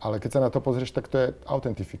 ale keď sa na to pozrieš, tak to je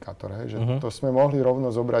autentifikátor, hej, že to sme mohli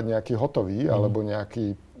rovno zobrať nejaký hotový alebo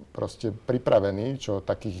nejaký proste pripravený, čo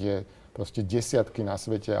takých je proste desiatky na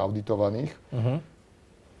svete auditovaných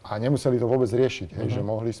a nemuseli to vôbec riešiť, hej, že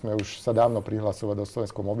mohli sme už sa dávno prihlasovať do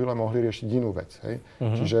Slovensko mobile, mohli riešiť inú vec, hej,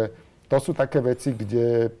 čiže to sú také veci,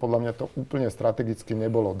 kde podľa mňa to úplne strategicky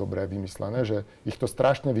nebolo dobre vymyslené, že ich to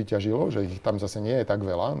strašne vyťažilo, že ich tam zase nie je tak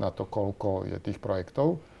veľa na to, koľko je tých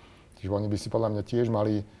projektov. Čiže oni by si podľa mňa tiež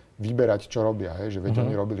mali vyberať, čo robia. Hej? Že veď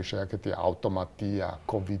oni robili všetké tie automaty a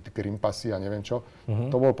COVID, Green Passy a neviem čo.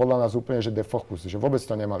 To bol podľa nás úplne že defokus, že vôbec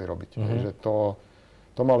to nemali robiť. Hej? Že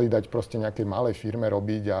to mali dať proste nejakej malej firme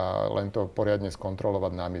robiť a len to poriadne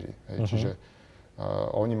skontrolovať na MIRI. Hej? Čiže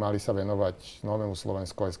oni mali sa venovať novému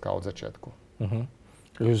Slovensko.sk od začiatku.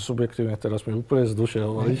 Takže subjektívne teraz mi úplne z duše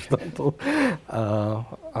hovoríš toto.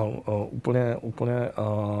 Úplne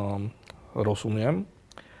rozumiem.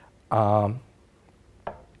 A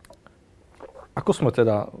ako sme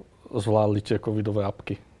teda zvládli tie covidové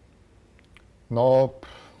apky? No,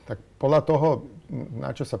 tak podľa toho,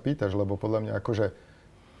 na čo sa pýtaš, lebo podľa mňa akože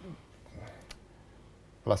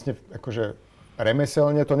vlastne akože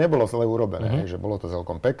remeselne to nebolo zle urobené, že bolo to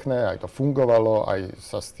celkom pekné, aj to fungovalo, aj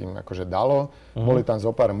sa s tým akože dalo. Boli tam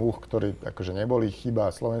zopár múch, ktorí akože neboli chyba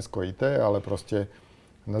Slovensko IT, ale proste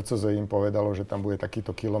NCZ im povedalo, že tam bude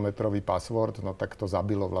takýto kilometrový password, no tak to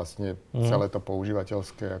zabilo vlastne celé to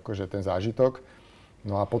používateľské, akože ten zážitok.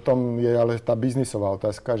 No a potom je ale tá biznisová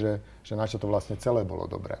otázka, že na čo to vlastne celé bolo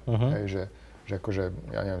dobré. Hej, že akože,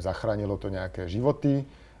 ja neviem, zachránilo to nejaké životy,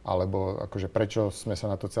 alebo akože prečo sme sa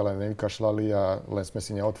na to celé nevykašľali a len sme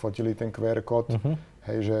si neodfotili ten QR kód.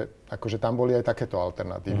 Hej, že akože tam boli aj takéto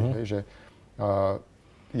alternatívy. Hej, že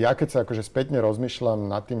ja keď sa akože spätne rozmýšľam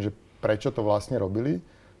nad tým, že prečo to vlastne robili,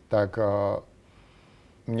 tak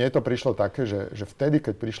mne to prišlo také, že vtedy,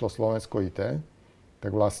 keď prišlo Slovensko IT, tak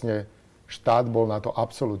vlastne štát bol na to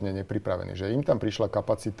absolútne nepripravený. Že im tam prišla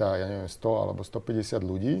kapacita, ja neviem, 100 alebo 150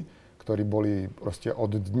 ľudí, ktorí boli proste od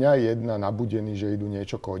dňa jedna nabudení, že idú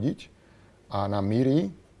niečo kodiť a na Miri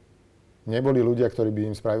neboli ľudia, ktorí by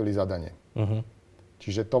im spravili zadanie.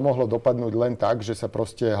 Čiže to mohlo dopadnúť len tak, že sa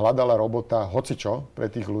proste hľadala robota hocičo pre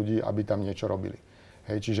tých ľudí, aby tam niečo robili.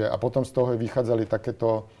 Hej, čiže a potom z toho vychádzali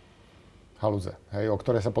takéto halúze, hej, o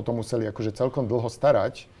ktoré sa potom museli akože celkom dlho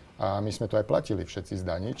starať a my sme to aj platili všetci z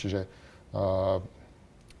daní, čiže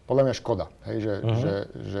podľa mňa škoda, hej,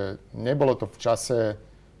 že nebolo to v čase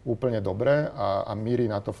úplne dobré a Miri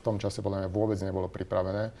na to v tom čase podľa mňa vôbec nebolo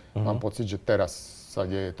pripravené. Mám pocit, že teraz sa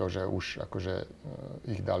deje to, že už akože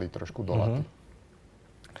ich dali trošku do laty.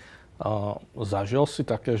 Zažil si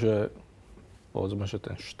také, že povedzme, že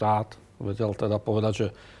ten štát vedel teda povedať, že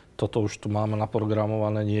toto už tu máme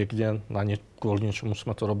naprogramované niekde, kvôli niečomu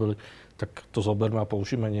sme to robili, tak to zoberme a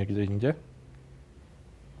použijeme niekde inde?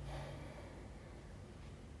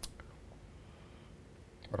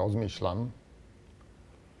 Rozmýšľam.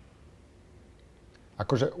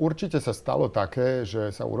 Akože určite sa stalo také, že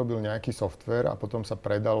sa urobil nejaký softvér a potom sa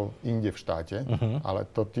predal inde v štáte, ale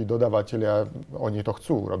to tí dodavatelia, oni to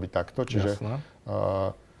chcú robiť takto, čiže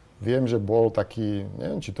viem, že bol taký,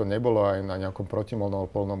 neviem, či to nebolo aj na nejakom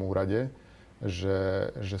protimonopolnom úrade,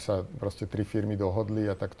 že sa proste 3 firmy dohodli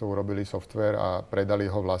a takto urobili softvér a predali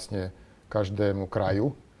ho vlastne každému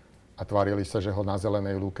kraju a tvárili sa, že ho na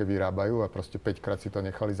zelenej lúke vyrábajú a proste 5-krát si to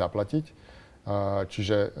nechali zaplatiť.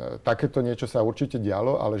 Čiže takéto niečo sa určite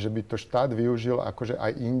dialo, ale že by to štát využil akože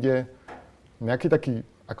aj inde, nejaký taký,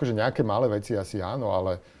 akože nejaké malé veci asi áno,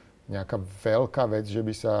 ale nejaká veľká vec, že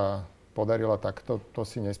by sa podarila takto, to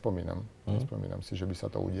si nespomínam. Nespomínam si, že by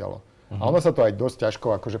sa to udialo. A ono sa to aj dosť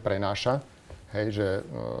ťažko akože prenáša, hej,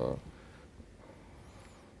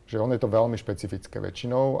 že ono je to veľmi špecifické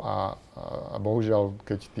väčšinou a bohužiaľ,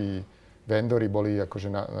 keď tí vendori boli, akože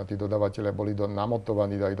tí dodavatelia boli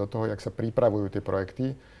namotovaní aj do toho, jak sa pripravujú tie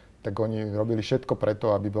projekty, tak oni robili všetko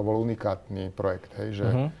preto, aby to bol unikátny projekt. Hej?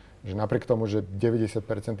 Že napriek tomu, že 90%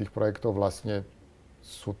 tých projektov vlastne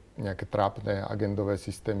sú nejaké trápne agendové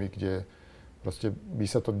systémy, kde proste by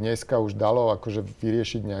sa to dneska už dalo akože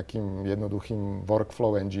vyriešiť nejakým jednoduchým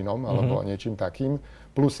workflow engineom alebo niečím takým.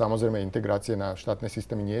 Plus samozrejme integrácie na štátne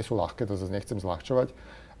systémy nie sú ľahké, to zase nechcem zľahčovať,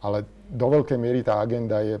 ale do veľkej miery tá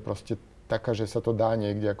agenda je proste taká, že sa to dá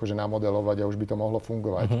niekde akože namodelovať a už by to mohlo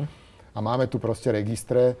fungovať. A máme tu proste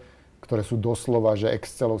registre, ktoré sú doslova, že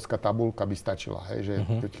excelovská tabuľka by stačila. Hej? Že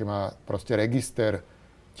keď má proste register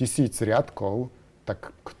 1000 riadkov,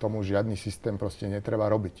 tak k tomu žiadny systém proste netreba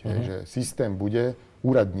robiť. Hej? Že systém bude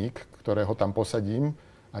úradník, ktorého tam posadím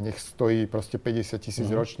a nech stojí proste 50 000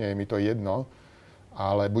 ročne, je mi to jedno,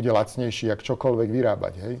 ale bude lacnejší, jak čokoľvek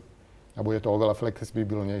vyrábať. Hej? A bude to oveľa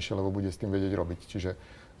flexibilnejšie, lebo bude s tým vedieť robiť. Čiže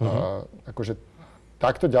akože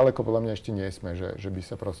takto ďaleko podľa mňa ešte nie sme, že by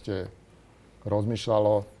sa proste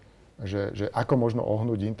rozmýšľalo, že ako možno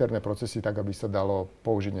ohnúť interné procesy tak, aby sa dalo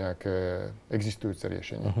použiť nejaké existujúce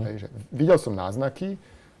riešenie. Hej, že videl som náznaky,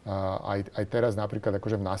 aj teraz napríklad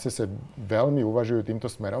akože v NASESe veľmi uvažujú týmto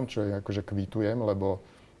smerom, čo je akože kvitujem, lebo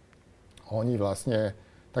oni vlastne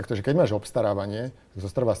takto, že keď máš obstarávanie, tak to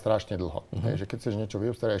trvá strašne dlho. Hej, že keď chceš niečo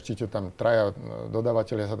vyobstarať, ešte tam traja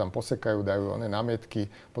dodávateľia sa tam posekajú, dajú oné námietky,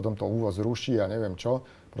 potom to úvoz ruší a neviem čo,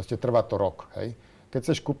 proste trvá to rok. Hej. Keď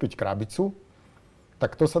chceš kúpiť krabicu,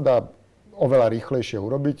 tak to sa dá oveľa rýchlejšie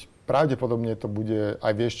urobiť. Pravdepodobne to bude,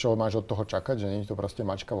 aj vieš, čo máš od toho čakať, že nie je to proste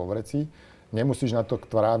mačka vo vreci. Nemusíš na to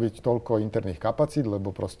tráviť toľko interných kapacít,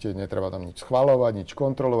 lebo proste netreba tam nič schvaľovať, nič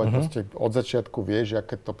kontrolovať. Proste od začiatku vieš,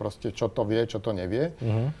 aké to proste, čo to vie, čo to nevie.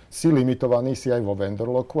 Si limitovaný, si aj vo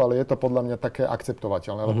vendor locku, ale je to podľa mňa také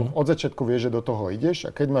akceptovateľné, lebo od začiatku vieš, že do toho ideš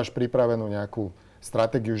a keď máš pripravenú nejakú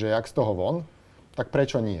stratégiu, že jak z toho von, tak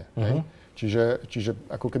prečo nie? Hej?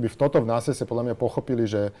 Čiže ako keby v toto v NASESe podľa mňa pochopili,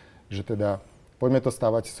 že teda poďme to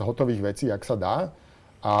stavať z hotových vecí, jak sa dá.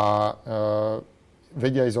 A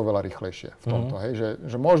vedia ísť oveľa rýchlejšie v tomto. Hej?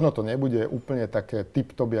 Že možno to nebude úplne také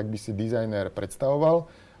tip-top, jak by si dizajner predstavoval,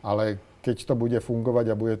 ale keď to bude fungovať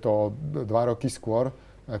a bude to 2 roky skôr,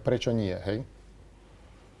 prečo nie, hej?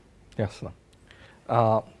 Jasné.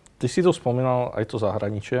 A ty si to spomínal aj to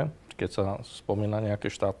zahraničie, keď sa spomína nejaké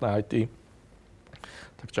štátne IT,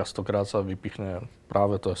 tak častokrát sa vypichne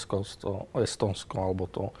práve to Estonsko alebo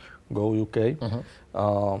to Go UK.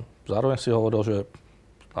 A zároveň si hovoril, že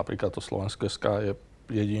napríklad to Slovensko.sk je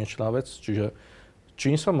jedinečná vec, čiže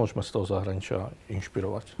čím sa môžeme z toho zahraničia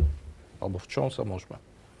inšpirovať? Alebo v čom sa môžeme?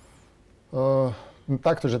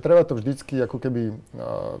 Takto, že treba to vždycky ako keby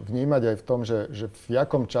vnímať aj v tom, že v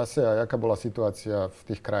jakom čase a jaká bola situácia v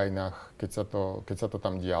tých krajinách, keď sa to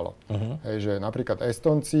tam dialo. Hej, že napríklad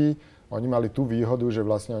Estonci, oni mali tú výhodu, že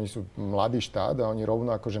vlastne oni sú mladý štát a oni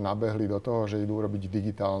rovno akože nabehli do toho, že idú robiť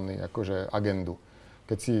digitálny akože agendu.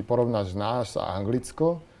 Keď si porovnáš nás a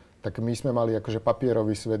Anglicko, tak my sme mali akože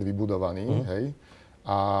papierový svet vybudovaný, hej,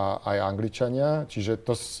 a aj Angličania, čiže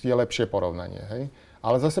to je lepšie porovnanie, hej.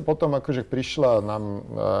 Ale zase potom akože prišla nám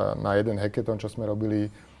na jeden hackathon, čo sme robili,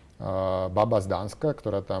 baba z Dánska,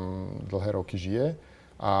 ktorá tam dlhé roky žije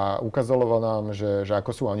a ukázalo nám, že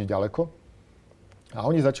ako sú oni ďaleko. A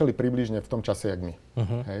oni začali približne v tom čase, jak my.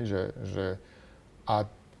 Hej, a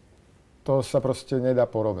to sa proste nedá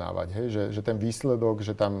porovnávať. Hej, že ten výsledok,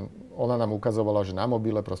 že tam ona nám ukazovala, že na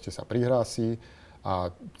mobile proste sa prihlási,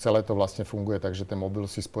 a celé to vlastne funguje tak, že ten mobil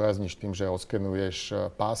si spojazníš tým, že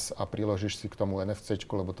oskenuješ pas a priložíš si k tomu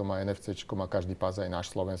NFC-čku, lebo to má NFC-čko, má každý pas aj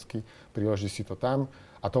náš slovenský, priložíš si to tam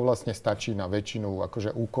a to vlastne stačí na väčšinu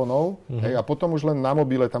akože úkonov. Hej, a potom už len na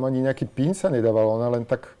mobile, tam ani nejaký PIN sa nedával, ona len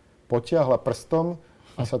tak potiahla prstom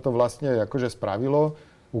a sa to vlastne akože spravilo.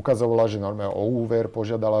 Ukazovala, že normálne o úver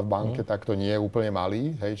požiadala v banke, tak to nie je úplne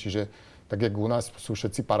malý, hej, čiže tak jak u nás sú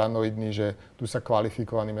všetci paranoidní, že tu sa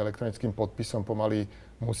kvalifikovaným elektronickým podpisom pomaly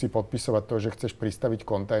musí podpisovať to, že chceš pristaviť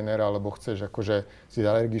kontajner alebo chceš akože si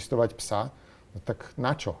zaregistrovať psa, no tak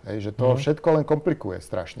na čo? Hej? Že to všetko len komplikuje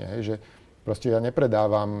strašne. Hej? Že proste ja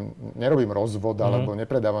nerobím rozvod alebo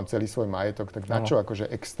nepredávam celý svoj majetok, tak na čo akože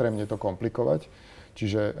extrémne to komplikovať?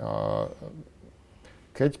 Čiže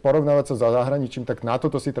keď porovnávať sa za zahraničím, tak na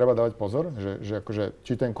toto si treba dávať pozor, že akože,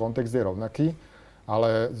 či ten kontext je rovnaký.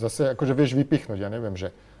 Ale zase akože vieš vypichnúť, ja neviem,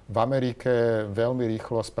 že v Amerike veľmi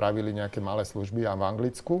rýchlo spravili nejaké malé služby a v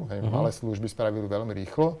Anglicku, malé služby spravili veľmi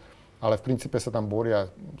rýchlo, ale v princípe sa tam boria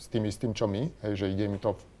s tým istým, čo my, hej, že ide mi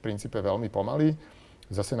to v princípe veľmi pomaly.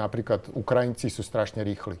 Zase napríklad Ukrajinci sú strašne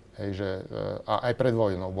rýchli, hej, že, a aj pred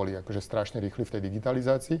vojnou boli akože strašne rýchli v tej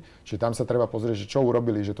digitalizácii, čiže tam sa treba pozrieť, že čo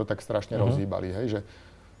urobili, že to tak strašne rozhýbali, hej, že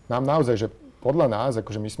nám naozaj, že podľa nás,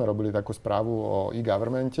 akože my sme robili takú správu o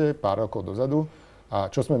e-governmente pár rokov dozadu, a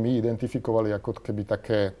čo sme my identifikovali ako keby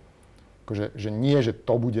také, akože, že nie, že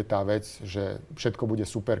to bude tá vec, že všetko bude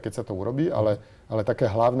super, keď sa to urobí, ale také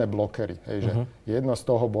hlavné blokery. Hej, že jedno z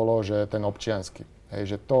toho bolo, že ten občiansky. Hej,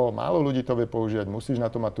 že to málo ľudí to vie používať, musíš na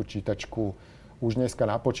to mať tú čítačku. Už dneska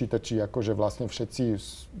na počítači, akože vlastne všetci,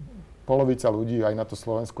 polovica ľudí, aj na to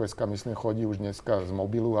Slovensko.sk, myslím, chodí už dneska z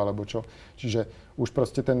mobilu alebo čo. Čiže už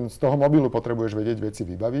proste z toho mobilu potrebuješ vedieť veci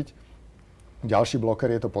vybaviť. Ďalší bloker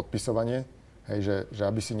je to podpisovanie. Hej, že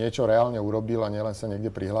aby si niečo reálne urobil a nielen sa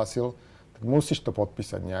niekde prihlásil, tak musíš to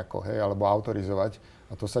podpísať nejako, hej, alebo autorizovať.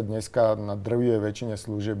 A to sa dneska na drvivej väčšine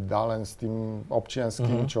služieb dá len s tým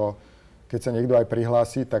občianským, čo keď sa niekto aj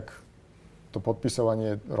prihlási, tak to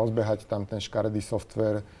podpisovanie, rozbehať tam ten škaredý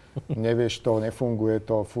software, nevieš to, nefunguje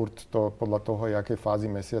to, furt to podľa toho, jakej fázy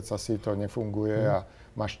mesiaca si to nefunguje a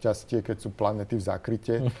máš šťastie, keď sú planety v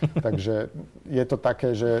zákryte. Takže je to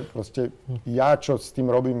také, že proste ja, čo s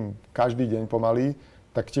tým robím každý deň pomaly,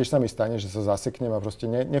 tak tiež sa mi stane, že sa zaseknem a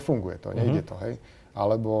proste nefunguje to, nejde to, hej.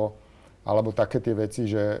 Alebo také tie veci,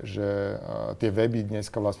 že tie weby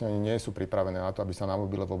dneska vlastne oni nie sú pripravené na to, aby sa na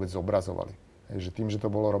mobile vôbec zobrazovali. Hej, že tým, že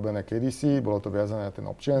to bolo robené kedysi, bolo to viazané na ten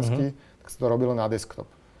občiansky, tak sa to robilo na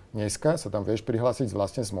desktop. Dneska sa tam vieš prihlásiť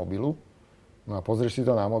vlastne z mobilu, no a pozrieš si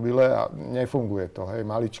to na mobile a nefunguje to, hej,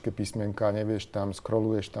 maličké písmenka, nevieš tam,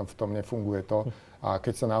 scrolluješ tam, v tom nefunguje to a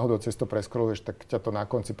keď sa náhodou cez to prescrolluješ, tak ťa to na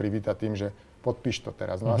konci privíta tým, že podpíš to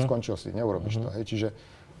teraz, no a skončil si, neurobíš to, hej, čiže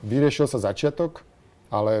vyriešil sa začiatok,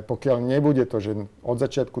 ale pokiaľ nebude to, že od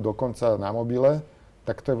začiatku do konca na mobile,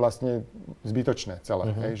 tak to je vlastne zbytočné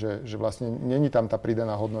celé, hej, že vlastne není tam tá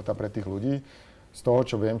pridaná hodnota pre tých ľudí. Z toho,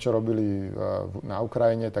 čo viem, čo robili na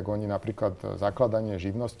Ukrajine, tak oni napríklad zakladanie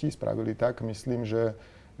živností spravili tak, myslím, že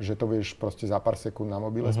to vieš proste za pár sekúnd na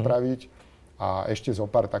mobile spraviť a ešte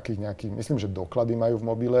zo pár takých nejakých, myslím, že doklady majú v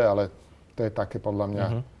mobile, ale to je také podľa mňa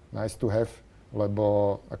nice to have,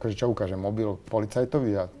 lebo akože čo ukážem, mobil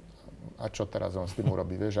policajtovi a a čo teraz on s tým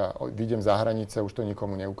urobí, vieš, a vyjdem za hranice, už to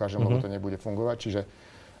nikomu neukážem, lebo to nebude fungovať, čiže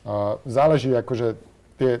záleží akože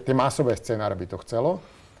tie masové scenáre by to chcelo.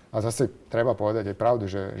 A zase treba povedať aj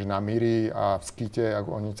pravdu, že na Miri a v Skite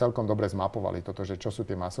oni celkom dobre zmapovali toto, že čo sú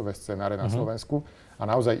tie masové scenáre na Slovensku a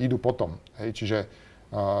naozaj idú potom. Hej, čiže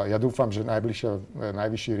ja dúfam, že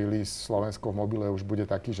najvyšší release Slovensko v mobile už bude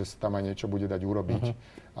taký, že sa tam aj niečo bude dať urobiť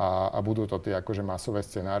a budú to tie akože masové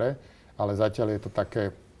scenáre, ale zatiaľ je to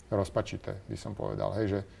také rozpačité, by som povedal. Hej,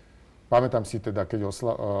 že pamätám si teda, keď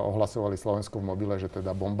ohlasovali Slovensko v mobile, že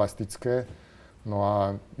teda bombastické. No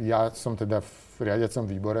a ja som teda v riadiacom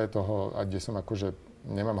výbore toho, a kde som akože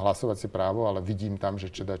nemám hlasovacie právo, ale vidím tam, že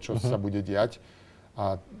čo sa bude diať.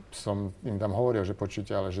 A som im tam hovoril, že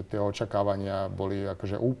počujte, ale že tie očakávania boli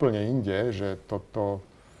akože úplne inde, že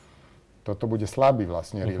toto bude slabý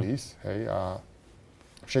vlastne release. Hej, a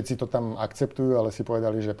všetci to tam akceptujú, ale si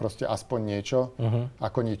povedali, že proste aspoň niečo,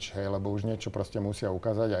 ako nič, hej, lebo už niečo proste musia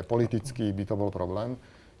ukázať, aj politicky by to bol problém.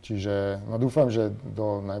 Čiže no dúfam, že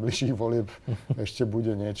do najbližších volieb ešte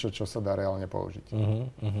bude niečo, čo sa dá reálne použiť.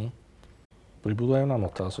 Pribúdajú nám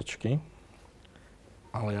otázočky,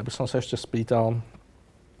 ale ja by som sa ešte spýtal,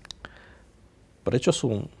 prečo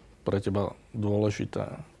sú pre teba dôležité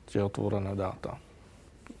tie otvorené dáta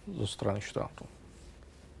zo strany štátu?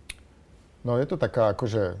 No je to taká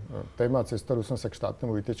akože téma, cez ktorú som sa k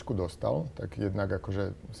štátnemu výtečku dostal, tak jednak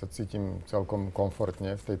akože sa cítim celkom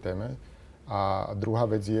komfortne v tej téme. A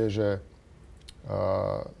druhá vec je, že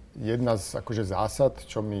jedna z akože zásad,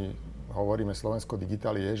 čo my hovoríme Slovensko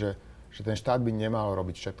Digital, je, že ten štát by nemal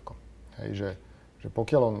robiť všetko. Hej, že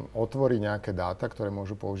pokiaľ on otvorí nejaké dáta, ktoré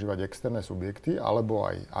môžu používať externé subjekty, alebo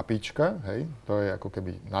aj APIčka, hej, to je ako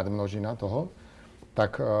keby nadmnožina toho,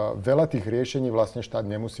 tak veľa tých riešení vlastne štát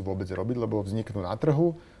nemusí vôbec robiť, lebo vzniknú na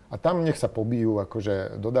trhu a tam nech sa pobijú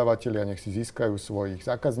akože dodávateľia, nech si získajú svojich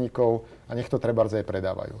zákazníkov a nech to trebárs aj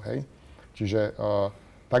predávajú, hej. Čiže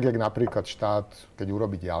tak, jak napríklad štát, keď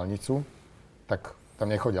urobí diaľnicu, tak tam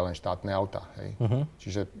nechodia len štátne autá. Hej.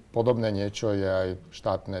 Čiže podobné niečo je aj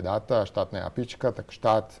štátne dáta, štátne APIčka, tak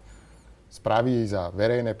štát spraví za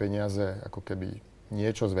verejné peniaze ako keby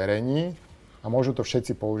niečo zverejní a môžu to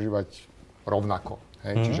všetci používať rovnako.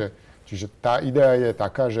 Hej. Čiže tá idea je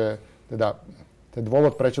taká, že teda ten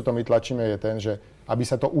dôvod, prečo to my tlačíme, je ten, že aby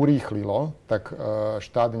sa to urýchlilo, tak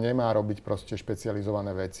štát nemá robiť proste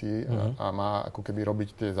špecializované veci a má ako keby robiť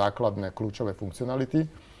tie základné kľúčové funkcionality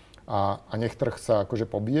a nech trh sa akože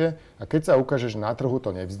pobije. A keď sa ukáže, že na trhu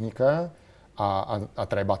to nevzniká a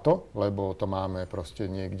treba to, lebo to máme proste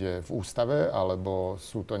niekde v ústave, alebo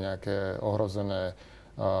sú to nejaké ohrozené,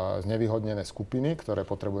 znevýhodnené skupiny, ktoré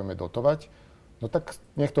potrebujeme dotovať, no tak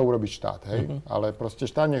nech to urobí štát, hej. Ale proste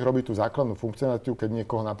štát nech robí tú základnú funkcionalitu, keď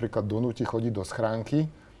niekoho napríklad donúti chodiť do schránky,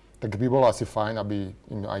 tak by bolo asi fajn, aby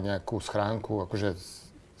im aj nejakú schránku akože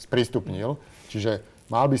sprístupnil. Čiže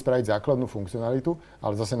mal by spraviť základnú funkcionalitu,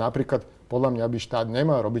 ale zase napríklad podľa mňa by štát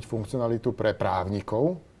nemal robiť funkcionalitu pre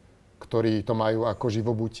právnikov, ktorí to majú ako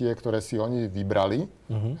živobutie, ktoré si oni vybrali.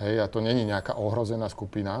 Hej, a to není nejaká ohrozená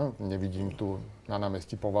skupina. Nevidím tu na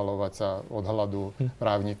námestí povalovať sa od hladu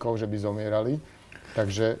právnikov, že by zomierali.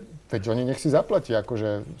 Takže veď oni nech si zaplatia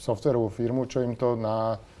akože softwarovú firmu, čo im to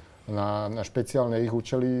na špeciálne ich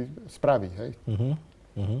účely spraví. Hej?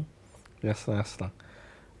 Jasné.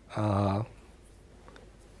 A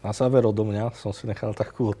na záver odo mňa som si nechal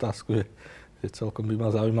takú otázku, že celkom by ma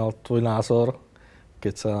zaujímal tvoj názor,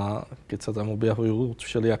 keď sa tam objavujú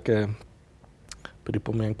všelijaké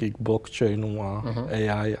pripomienky k blockchainu a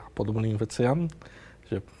AI a podobným veciam.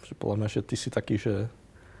 Že podľa mňa, že ty si taký, že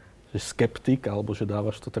skeptik, alebo že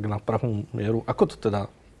dávaš to tak na pravú mieru. Ako to teda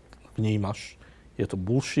vnímaš? Je to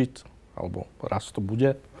bullshit? Alebo raz to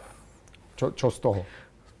bude? Čo z toho?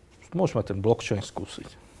 Môžeme ten blockchain skúsiť.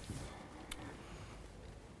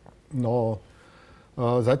 No,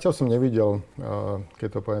 zatiaľ som nevidel, keď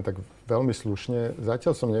to poviem tak veľmi slušne,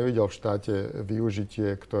 zatiaľ som nevidel v štáte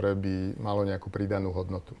využitie, ktoré by malo nejakú pridanú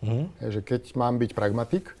hodnotu. Že keď mám byť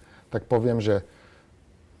pragmatik, tak poviem, že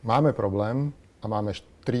máme problém a máme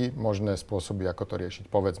 3 možné spôsoby, ako to riešiť.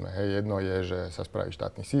 Povedzme, jedno je, že sa spraví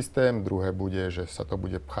štátny systém, druhé bude, že sa to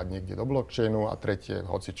bude pchať niekde do blockchainu a tretie,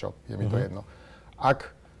 hocičo, je mi to jedno.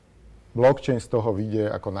 Ak blockchain z toho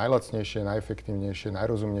vyjde ako najlacnejšie, najefektívnejšie,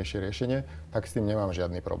 najrozumnejšie riešenie, tak s tým nemám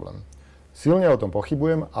žiadny problém. Silne o tom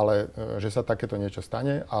pochybujem, ale že sa takéto niečo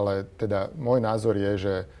stane, ale teda môj názor je,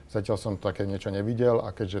 že zatiaľ som také niečo nevidel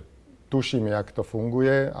a keďže tuším, jak to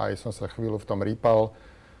funguje, aj som sa chvíľu v tom rýpal,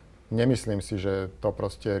 nemyslím si, že to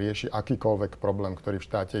proste rieši akýkoľvek problém, ktorý v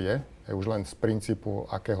štáte je. Už len z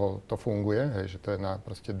princípu, akého to funguje, že to je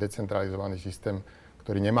proste decentralizovaný systém,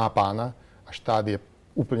 ktorý nemá pána a štát je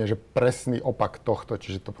úplne že presný opak tohto,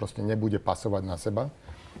 čiže to proste nebude pasovať na seba.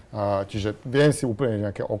 Čiže viem si úplne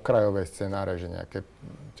nejaké okrajové scenáre, že nejaké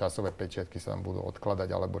časové pečiatky sa tam budú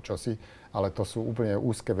odkladať alebo čosi, ale to sú úplne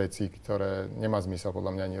úzke veci, ktoré nemá zmysel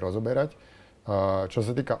podľa mňa ani rozoberať. Čo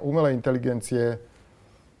sa týka umelej inteligencie,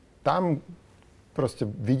 tam proste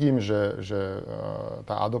vidím, že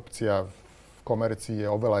tá adopcia v komercii je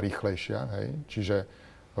oveľa rýchlejšia, hej? Čiže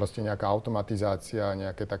proste nejaká automatizácia,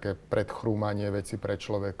 nejaké také predchrúmanie veci pre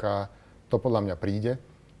človeka, to podľa mňa príde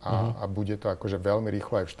a bude to akože veľmi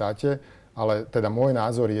rýchlo aj v štáte, ale teda môj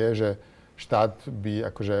názor je, že štát by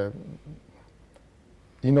akože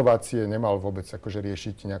inovácie nemal vôbec akože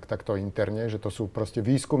riešiť nejak takto interne, že to sú proste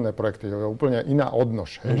výskumné projekty, to je úplne iná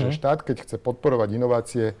odnož, hej? Že štát, keď chce podporovať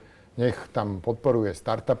inovácie, nech tam podporuje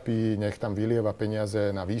startupy, nech tam vylieva peniaze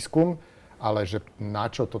na výskum, ale že na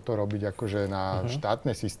čo toto robiť akože na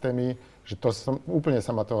štátne systémy, že to úplne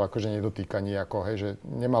sa ma to akože nedotýka nejako, hej, že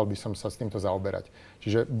nemal by som sa s týmto zaoberať.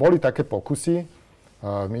 Čiže boli také pokusy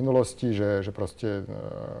v minulosti, že proste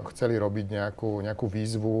chceli robiť nejakú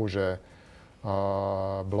výzvu, že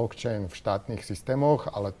blockchain v štátnych systémoch,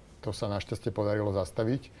 ale to sa našťastie podarilo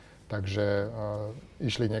zastaviť, takže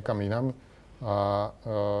išli niekam inam a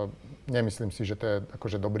nemyslím si, že to je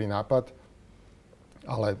akože dobrý nápad.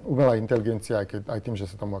 Ale umelá inteligencia, aj tým, že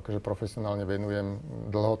sa tomu akože profesionálne venujem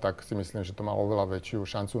dlho, tak si myslím, že to má oveľa väčšiu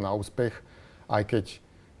šancu na úspech, aj keď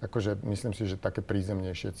akože myslím si, že také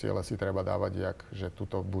prízemnejšie ciele si treba dávať, že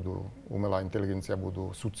tuto umelá inteligencia,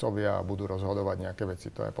 budú sudcovia a budú rozhodovať nejaké veci.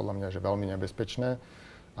 To je podľa mňa že veľmi nebezpečné,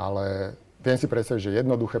 ale viem si predstaviť, že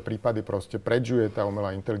jednoduché prípady proste predžuje tá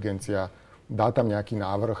umelá inteligencia, dá tam nejaký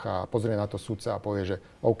návrh a pozrie na to sudca a povie, že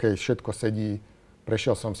OK, všetko sedí,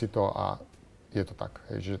 prešiel som si to a je to tak.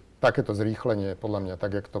 Hej, že takéto zrýchlenie, podľa mňa,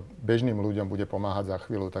 tak jak to bežným ľuďom bude pomáhať za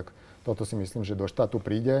chvíľu, tak toto si myslím, že do štátu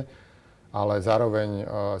príde, ale zároveň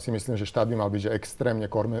si myslím, že štát by mal byť že extrémne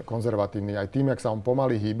konzervatívny. Aj tým, jak sa on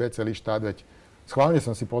pomaly hýbe, celý štát, veď schválne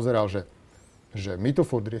som si pozeral, že my tu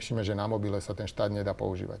furt riešime, že na mobile sa ten štát nedá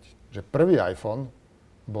používať. Že prvý iPhone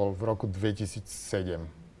bol v roku 2007,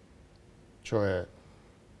 čo je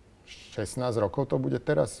 16 rokov to bude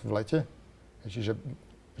teraz v lete. Čiže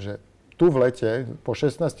že tu v lete, po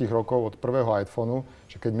 16 rokov od prvého iPhoneu,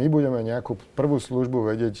 že keď my budeme nejakú prvú službu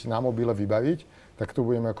vedieť na mobile vybaviť, tak tu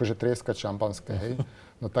budeme akože trieskať šampanské, hej.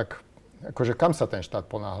 No tak, akože kam sa ten štát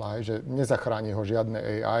ponáhla, hej, že nezachráni ho žiadne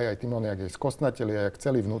AI, aj tým on, jak je skostnatelý a jak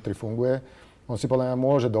celý vnútri funguje, on si podľa mňa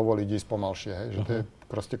môže dovoliť ísť pomalšie, hej, že to je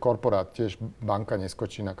proste korporát, tiež banka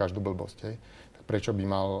neskočí na každú blbosť, hej. Tak prečo by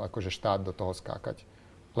mal akože štát do toho skákať?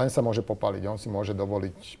 Len sa môže popaliť, on si môže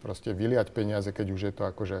dovoliť proste vyliať peniaze, keď už je to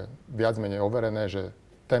akože viac menej overené, že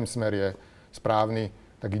ten smer je správny,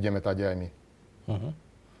 tak ideme tady aj my.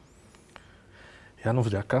 Jano,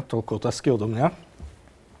 vďaka, toľko otázky odo mňa.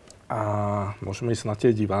 A môžeme ísť na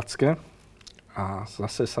tie divácké. A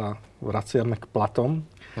zase sa vraciame k platom.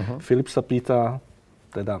 Filip sa pýta,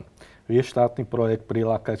 teda vie štátny projekt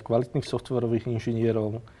prilákať kvalitných softwarových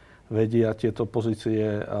inžinierov, vedia tieto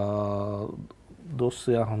pozície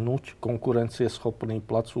dosiahnuť konkurencieschopný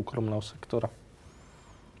plat súkromného sektora?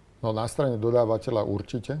 No na strane dodávateľa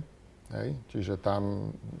určite, hej, čiže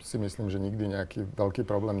tam si myslím, že nikdy nejaký veľký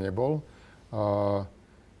problém nebol.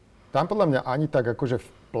 Tam podľa mňa ani tak akože v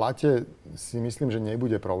plate si myslím, že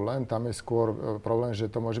nebude problém. Tam je skôr problém,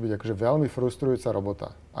 že to môže byť akože veľmi frustrujúca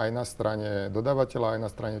robota. Aj na strane dodávateľa, aj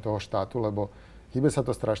na strane toho štátu, lebo hýbe sa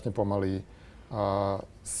to strašne pomaly.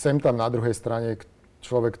 Sem tam na druhej strane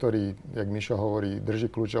človek, ktorý, jak Mišo hovorí, drží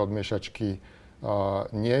kľúče od miešačky,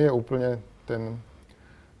 nie je úplne ten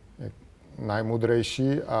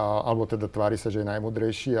najmudrejší, alebo teda tvári sa, že je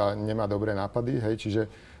najmudrejší a nemá dobré nápady, hej, čiže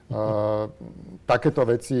takéto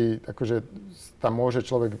veci, akože tam môže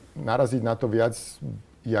človek naraziť na to viac,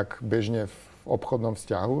 jak bežne v obchodnom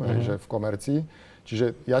vzťahu, hej, že v komercii.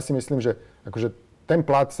 Čiže ja si myslím, že akože ten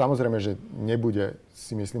plat samozrejme, že nebude,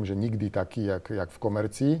 si myslím, že nikdy taký, jak v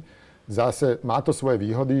komercii. Zase má to svoje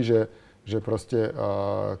výhody, že proste,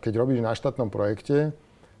 keď robíš na štátnom projekte,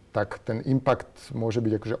 tak ten impact môže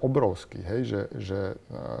byť akože obrovský, hej? Že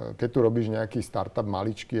keď tu robíš nejaký startup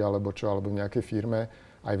maličký alebo čo, alebo v nejakej firme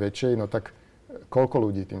aj väčšej, no tak koľko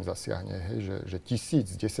ľudí tým zasiahne, hej? Že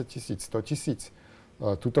 1000, 10 000,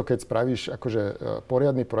 100 000. Tuto keď spravíš akože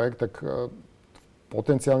poriadny projekt, tak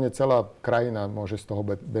potenciálne celá krajina môže z toho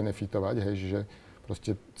benefitovať, hej? Že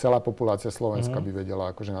proste celá populácia Slovenska by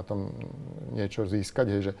vedela akože na tom niečo získať,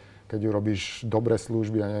 hej, že keď urobíš dobré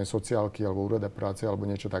služby, ja neviem, sociálky alebo úrada práce alebo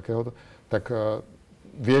niečo takého, tak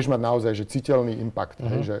vieš mať naozaj že citeľný impact,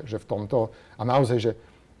 hej, že v tomto, a naozaj, že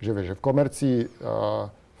vieš, že v komercii,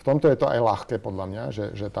 v tomto je to aj ľahké podľa mňa,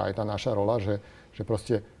 že aj tá naša rola, že že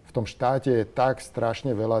proste v tom štáte je tak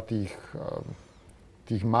strašne veľa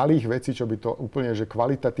tých malých vecí, čo by to úplne že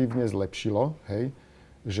kvalitatívne zlepšilo, hej,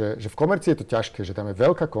 že v komercii je to ťažké, že tam je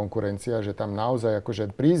veľká konkurencia, že tam naozaj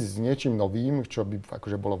akože prísť s niečím novým, čo by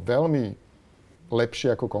akože bolo veľmi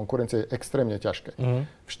lepšie ako konkurencia, je extrémne ťažké.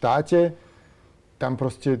 V štáte tam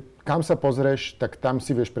proste, kam sa pozrieš, tak tam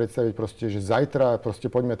si vieš predstaviť proste, že zajtra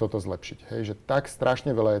proste poďme toto zlepšiť. Hej, že tak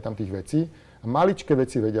strašne veľa je tam tých vecí a maličké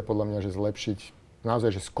veci vedia podľa mňa, že zlepšiť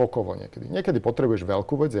naozaj, že skokovo niekedy. Niekedy potrebuješ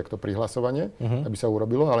veľkú vec, jak to prihlasovanie, aby sa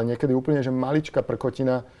urobilo, ale niekedy úplne, že maličká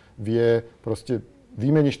prkotina vie proste,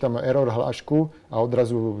 vymeníš tam error hlášku a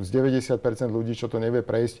odrazu z 90% ľudí, čo to nevie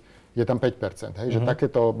prejsť, je tam 5%. Hej? Že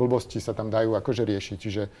takéto blbosti sa tam dajú akože riešiť.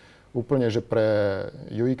 Čiže úplne, že pre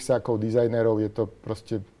UX-ákov, dizajnerov je to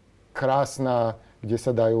proste krásna, kde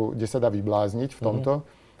sa dá vyblázniť v tomto.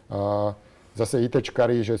 Zase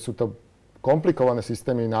ITčkari, že sú to komplikované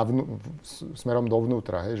systémy smerom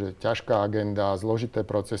dovnútra, hej, že ťažká agenda, zložité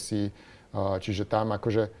procesy, čiže tam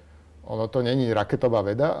akože ono to není raketová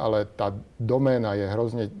veda, ale tá doména je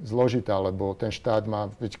hrozne zložitá, lebo ten štát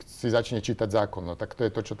si začne čítať zákon, no tak to je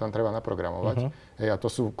to, čo tam treba naprogramovať. Hej, a to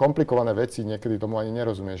sú komplikované veci, niekedy tomu ani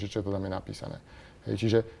nerozumieš, čo to tam je napísané. Hej,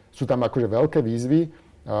 čiže sú tam akože veľké výzvy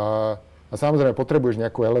a samozrejme potrebuješ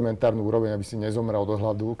nejakú elementárnu úroveň, aby si nezomrel od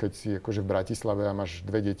hladu, keď si akože v Bratislave a máš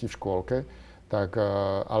 2 deti v škôlke. Tak,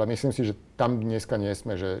 ale myslím si, že tam dneska nie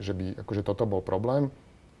sme, že by akože toto bol problém.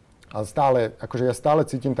 Ale stále, akože ja stále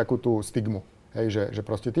cítim takú tú stigmu. Hej, že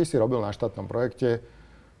proste ty si robil na štátnom projekte,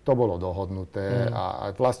 to bolo dohodnuté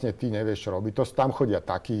a vlastne ty nevieš, čo robiť. Tam chodia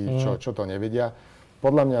takí, čo to nevedia.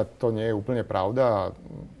 Podľa mňa to nie je úplne pravda a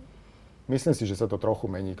myslím si, že sa to trochu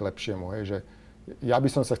mení k lepšiemu. Hej, že ja by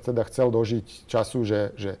som sa chcel dožiť času,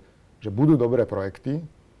 že budú dobré projekty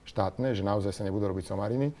štátne, že naozaj sa nebudú robiť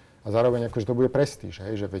somariny a zároveň akože to bude prestíž,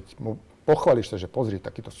 hej, že veď mu pochváliš sa, že pozri,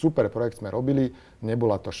 takýto super projekt sme robili,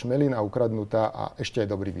 nebola to šmelina ukradnutá a ešte aj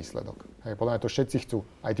dobrý výsledok. Hej, podľa mňa to všetci chcú,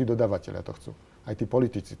 aj tí dodavatelia to chcú, aj tí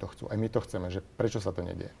politici to chcú, aj my to chceme, že prečo sa to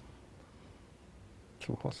nedieje.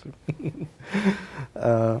 Súhlasím.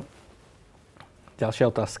 Ďalšia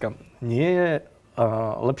otázka. Nie je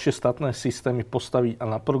lepšie štátne systémy postaviť a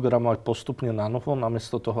naprogramovať postupne na novo,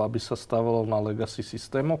 namiesto toho, aby sa stavalo na legacy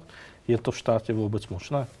systémoch? Je to v štáte vôbec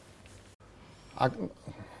možné?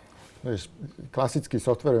 Klasický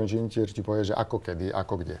software engineer ti povie, že ako kedy,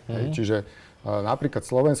 ako kde. Hej? Čiže napríklad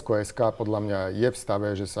Slovensko SK podľa mňa je v stave,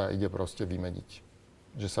 že sa ide proste vymeniť.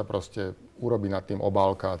 Že sa proste urobí nad tým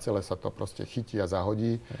obálka a celé sa to proste chytí a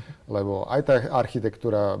zahodí, lebo aj tá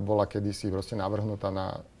architektúra bola kedysi proste navrhnutá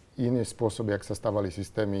na iný spôsob, jak sa stavali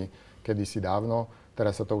systémy kedysi dávno.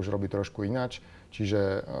 Teraz sa to už robí trošku ináč.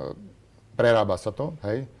 Čiže prerába sa to,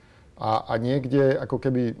 hej. A niekde ako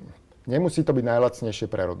keby nemusí to byť najlacnejšie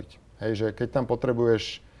prerobiť. Hej, že keď tam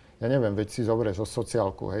potrebuješ, ja neviem, veď si zoberieš zo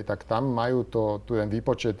sociálku, hej, tak tam majú ten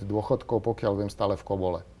výpočet dôchodkov, pokiaľ viem, stále v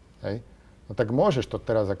kobole. Hej. No tak môžeš to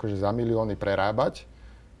teraz akože za milióny prerábať,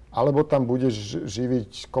 alebo tam budeš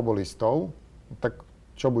živiť kobolistov, tak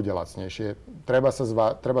čo bude lacnejšie?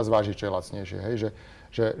 Treba zvážiť, čo je lacnejšie. Hej?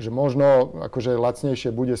 Že možno akože lacnejšie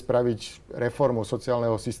bude spraviť reformu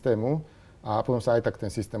sociálneho systému a potom sa aj tak ten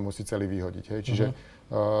systém musí celý vyhodiť. Hej? Čiže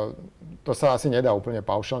to sa asi nedá úplne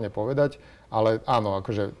paušálne povedať, ale áno,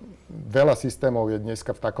 akože veľa systémov je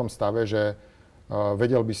dneska v takom stave, že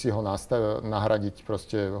vedel by si ho nahradiť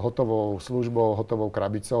proste hotovou službou, hotovou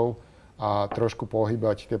krabicou a trošku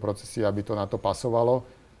pohybať tie procesy, aby to na to pasovalo.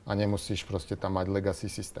 A nemusíš proste tam mať legacy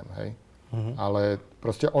systém, hej. Ale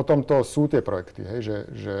proste o tomto sú tie projekty, hej,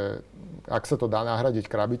 že ak sa to dá nahradiť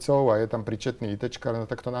krabicou a je tam príčetný ITčkar, no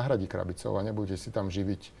tak to nahradí krabicou a nebude si tam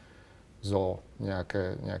živiť zo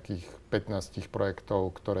nejakých 15 projektov,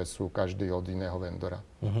 ktoré sú každý od iného vendora.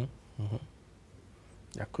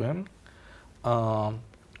 Ďakujem.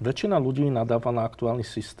 Väčšina ľudí nadáva na aktuálny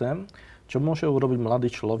systém. Čo môže urobiť mladý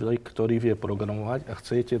človek, ktorý vie programovať a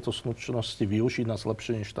chce tieto zručnosti využiť na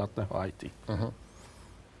zlepšenie štátneho IT?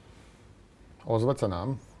 Ozvať sa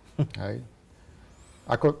nám. Hej.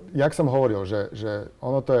 Jak som hovoril, že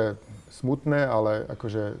ono to je smutné, ale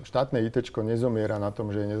akože štátne ITčko nezomiera na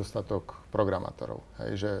tom, že je nedostatok programátorov.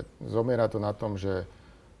 Hej. Že zomiera to na tom, že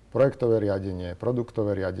projektové riadenie,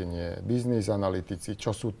 produktové riadenie, business analytici,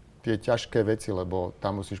 čo sú tie ťažké veci, lebo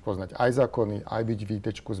tam musíš poznať aj zákony, aj byť v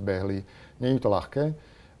ITčku zbehlý. Nie je to ľahké,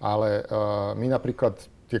 ale my napríklad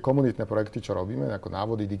tie komunitné projekty, čo robíme, ako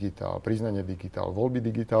návody digitál, priznanie digitál, voľby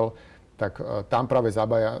digitál, tak tam práve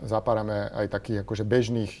zapárame aj takých akože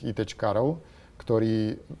bežných ITčkárov,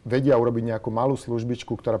 ktorí vedia urobiť nejakú malú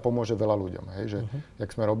službičku, ktorá pomôže veľa ľuďom. Hej? Že,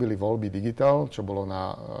 jak sme robili voľby digitál, čo bolo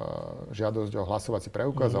na žiadosť o hlasovací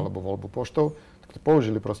preukaz alebo voľbu poštou, tak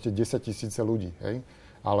použili proste 10 000 ľudí, hej.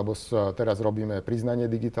 Alebo teraz robíme priznanie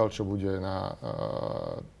digitál, čo bude na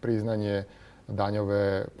priznanie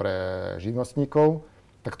daňové pre živnostníkov,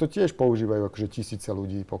 tak to tiež používajú akože tisíce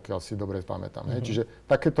ľudí, pokiaľ si dobre pamätám. Hej. Čiže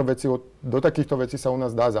takéto veci, do takýchto vecí sa u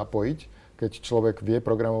nás dá zapojiť, keď človek vie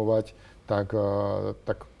programovať, tak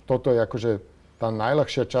toto je akože tá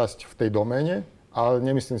najľahšia časť v tej doméne, ale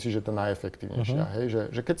nemyslím si, že to najefektívnejšia.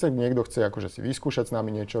 Hej. Že keď sa niekto chce akože si vyskúšať s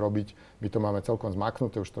nami niečo robiť, my to máme celkom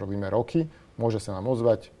zmaknuté, už to robíme roky, môže sa nám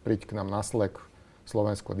ozvať, príď k nám na Slack,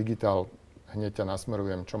 Slovensko Digitál, hneď ťa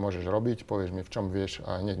nasmerujem, čo môžeš robiť, povieš mi, v čom vieš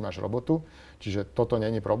a hneď máš robotu. Čiže toto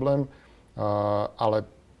není problém, ale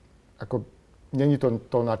ako není to,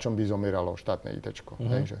 na čom by zomieralo štátne ITčko.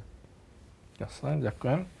 Jasné,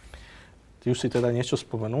 ďakujem. Ty už si teda niečo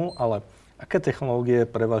spomenul, ale aké technológie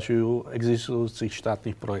prevažujú v existujúcich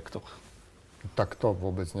štátnych projektoch? Tak to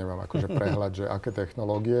vôbec nemám akože prehľad, že aké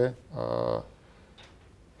technológie.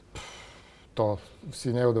 To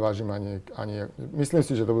si neodvážim ani... Myslím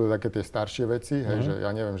si, že to budú také tie staršie veci, hej, že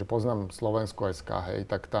ja neviem, že poznám Slovensko SK, hej,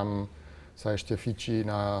 tak tam sa ešte fičí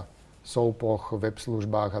na soupoch, web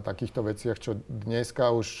službách a takýchto veciach, čo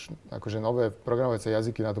dneska už akože nové programovacie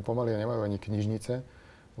jazyky na to pomaly nemajú ani knižnice,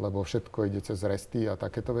 lebo všetko ide cez RESTy a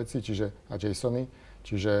takéto veci, a JSOny.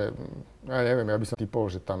 Čiže ja neviem, ja by som typol,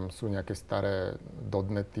 že tam sú nejaké staré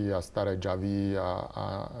dotnety a staré Javy a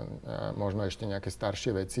možno ešte nejaké staršie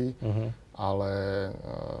veci, ale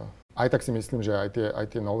aj tak si myslím, že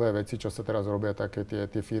aj tie nové veci, čo sa teraz robia, také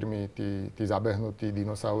tie firmy, tí zabehnutí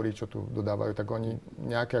dinosaury, čo tu dodávajú, tak oni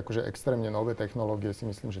nejaké akože extrémne nové technológie si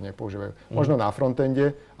myslím, že nepoužívajú. Možno na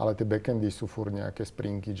frontende, ale tie backendy sú furt nejaké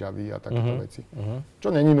Springy, Javy a takéto veci. Čo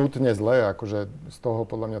není nutne zlé, akože z toho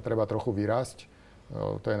podľa mňa treba trochu vyrásť.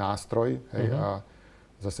 To je nástroj, hej, a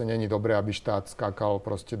zase není dobré, aby štát skákal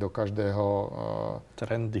proste do každého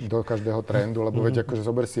trendu, lebo veď akože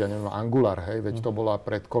zober si, ja neviem, Angular, hej, veď to bola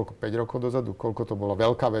pred 5 rokov dozadu, koľko to bola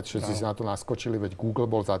veľká vec, všetci si na to naskočili, veď Google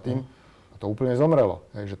bol za tým a to úplne zomrelo,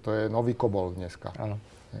 hej, že to je nový COBOL dneska. Áno.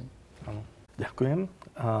 Ďakujem.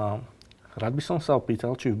 Rád by som sa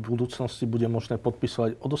opýtal, či v budúcnosti bude možné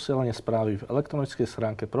podpisovať odosielanie správy v elektronickej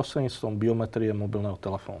schránke prostredníctvom biometrie mobilného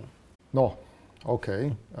telefónu. No, OK.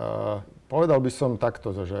 Povedal by som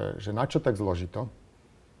takto, že na čo tak zložito?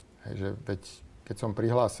 Hej, že keď som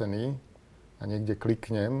prihlásený a niekde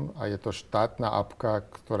kliknem a je to štátna apka,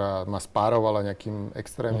 ktorá ma spárovala nejakým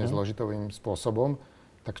extrémne zložitovým spôsobom,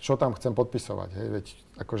 tak čo tam chcem podpisovať? Hej? Veď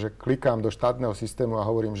akože klikám do štátneho systému a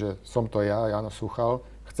hovorím, že som to ja, Jano Suchal,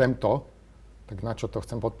 chcem to, tak na čo to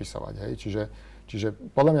chcem podpisovať? Hej? Čiže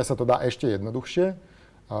podľa mňa sa to dá ešte jednoduchšie.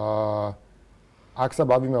 Ak sa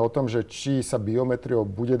bavíme o tom, že či sa biometriou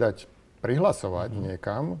bude dať prihlasovať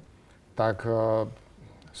niekam, tak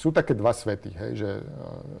sú také dva svety. Hej, že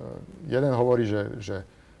jeden hovorí, že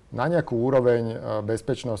na nejakú úroveň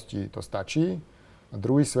bezpečnosti to stačí, a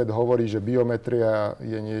druhý svet hovorí, že biometria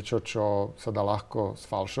je niečo, čo sa dá ľahko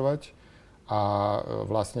sfalšovať a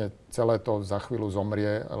vlastne celé to za chvíľu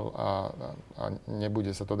zomrie a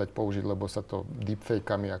nebude sa to dať použiť, lebo sa to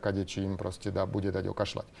deepfakeami a kadečím proste bude dať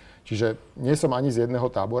okašľať. Čiže nie som ani z jedného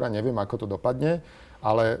tábora, neviem, ako to dopadne,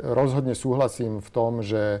 ale rozhodne súhlasím v tom,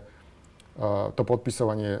 že to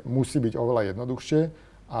podpisovanie musí byť oveľa jednoduchšie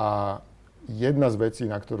a jedna z vecí,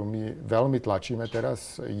 na ktorú my veľmi tlačíme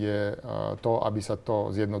teraz, je to, aby sa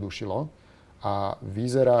to zjednodušilo a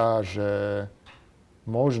vyzerá, že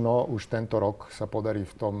možno už tento rok sa podarí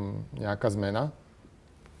v tom nejaká zmena,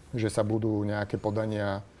 že sa budú nejaké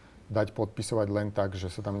podania dať podpisovať len tak, že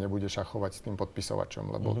sa tam nebude šachovať s tým podpisovačom,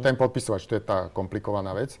 lebo ten podpisovač, to je tá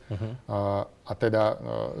komplikovaná vec. A teda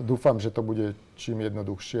dúfam, že to bude čím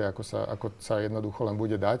jednoduchšie, ako sa jednoducho len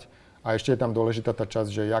bude dať. A ešte je tam dôležitá tá časť,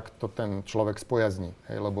 že jak to ten človek spojazní,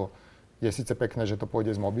 hej, lebo je síce pekné, že to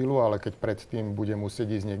pôjde z mobilu, ale keď predtým bude musieť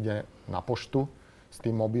ísť niekde na poštu s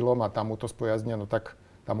tým mobilom a tam mu to spojaznia, no tak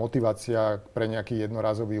tá motivácia pre nejaký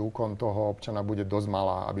jednorazový úkon toho občana bude dosť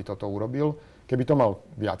malá, aby toto urobil. Keby to mal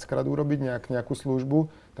viackrát urobiť nejakú službu,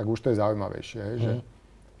 tak už to je zaujímavejšie. Hej, že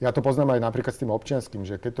ja to poznám aj napríklad s tým občianskym,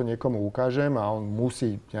 že keď to niekomu ukážem a on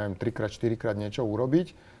musí, neviem, 3-krát, 4-krát niečo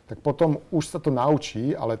urobiť, tak potom už sa to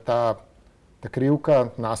naučí, ale tá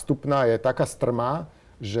krivka nástupná je taká strmá,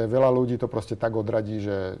 že veľa ľudí to proste tak odradí,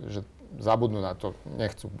 že zabudnú na to,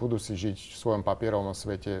 nechcú, budú si žiť v svojom papierovom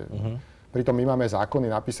svete. Pritom my máme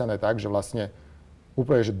zákony napísané tak, že vlastne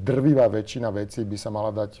úplne, že drvivá väčšina vecí by sa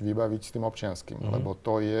mala dať vybaviť s tým občianskym, lebo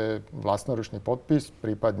to je vlastnoručný podpis,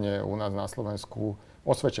 prípadne u nás na Slovensku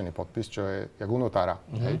osvedčený podpis, čo je jak u notára.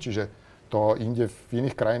 Hej, čiže to inde v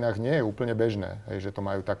iných krajinách nie je úplne bežné, hej, že to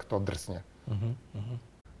majú takto drsne.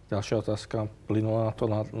 Ďalšia otázka plynula na to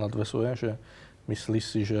nadväzuje, že Myslíš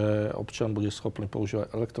si, že občan bude schopný používať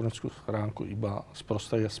elektronickú schránku iba z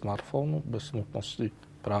prostredia smartfónu, bez nutnosti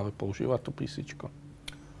práve používať to písičko?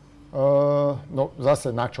 No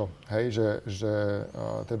zase na čo? Hej,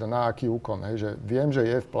 teda na aký úkon? Hej, že viem, že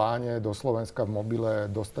je v pláne do Slovenska v mobile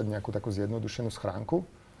dostať nejakú takú zjednodušenú schránku.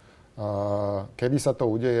 Kedy sa to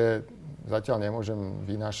udeje, zatiaľ nemôžem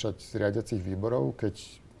vynášať z riadiacich výborov. Keď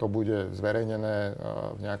to bude zverejnené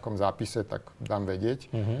v nejakom zápise, tak dám vedieť.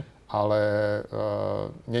 Ale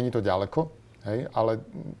není to ďaleko. Hej? Ale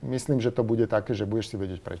myslím, že to bude také, že budeš si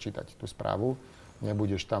vedieť prečítať tú správu.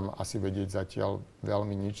 Nebudeš tam asi vedieť zatiaľ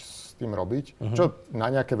veľmi nič s tým robiť. Čo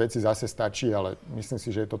na nejaké veci zase stačí, ale myslím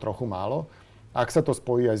si, že je to trochu málo. Ak sa to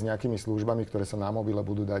spojí aj s nejakými službami, ktoré sa na mobile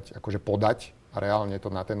budú dať akože podať a reálne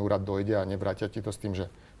to na ten úrad dojde a nevrátia ti to s tým, že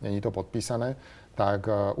není to podpísané, tak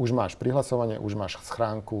už máš prihlasovanie, už máš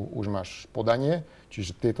schránku, už máš podanie,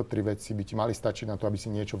 čiže tieto 3 veci by ti mali stačiť na to, aby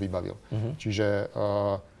si niečo vybavil. Čiže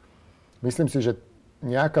myslím si, že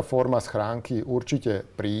nejaká forma schránky určite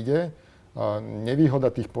príde. Nevýhoda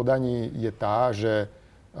tých podaní je tá, že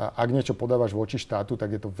ak niečo podávaš voči štátu,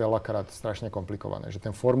 tak je to veľakrát strašne komplikované. Že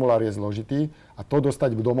ten formulár je zložitý a to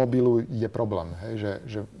dostať do mobilu je problém. Hej?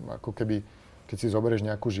 Že ako keby, keď si zoberieš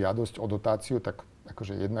nejakú žiadosť o dotáciu, tak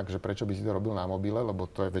akože jednak, že prečo by si to robil na mobile, lebo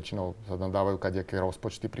to je väčšinou, sa tam dávajú kadejaké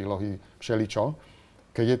rozpočty, prílohy, všeličo.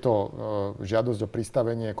 Keď je to žiadosť o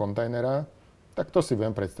pristavenie kontajnera, tak to si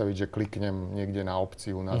viem predstaviť, že kliknem niekde na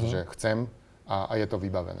opcii u nás, že chcem a je to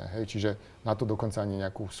vybavené. Hej? Čiže na to dokonca ani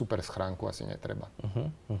nejakú super schránku asi netreba.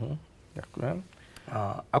 Ďakujem.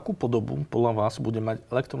 A akú podobu podľa vás bude mať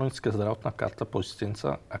elektronická zdravotná karta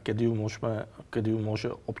poistenca a kedy ju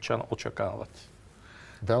môže občan očakávať?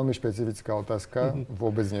 Veľmi špecifická otázka.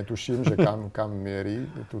 Vôbec netuším, že kam mierí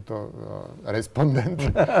túto respondent.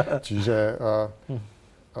 Čiže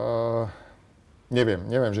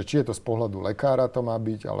neviem, že či je to z pohľadu lekára to má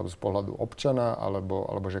byť, alebo z pohľadu občana,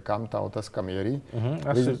 alebo že kam tá otázka mierí.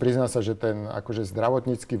 Priznám sa, že ten akože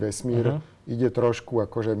zdravotnícky vesmír ide trošku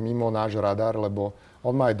akože mimo náš radar, lebo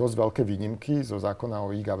on má aj dosť veľké výnimky zo zákona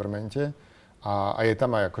o e-governmente a je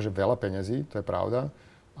tam aj akože veľa peňazí, to je pravda.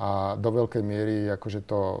 A do veľkej miery akože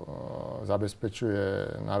to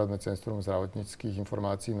zabezpečuje Národné centrum zdravotníckych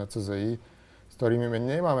informácií na CZI, s ktorými my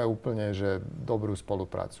nemáme úplne že dobrú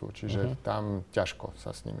spoluprácu. Čiže tam ťažko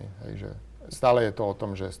sa s nimi. Hej, že stále je to o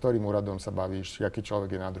tom, že s ktorým úradom sa bavíš, aký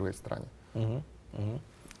človek je na druhej strane.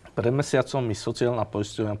 Pred mesiacom mi sociálna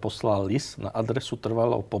poisťovňa poslala list na adresu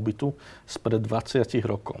trvalého pobytu spred 20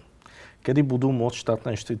 rokov. Kedy budú môcť štátne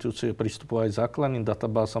inštitúcie pristupovať základným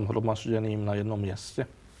databázam hromaždeným na jednom mieste?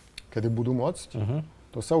 Kedy budú môcť?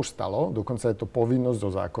 To sa už stalo, dokonca je to povinnosť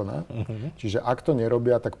zo zákona. Čiže ak to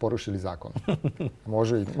nerobia, tak porušili zákon.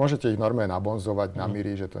 Môžete ich normálne nabonzovať na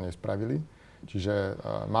míri, že to nespravili. Čiže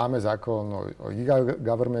máme zákon o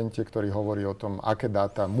e-governmente, ktorý hovorí o tom, aké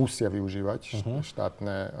dáta musia využívať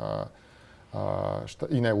štátne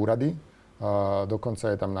iné úrady.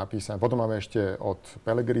 Dokonca je tam napísané. Potom máme ešte od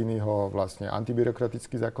Pellegriniho vlastne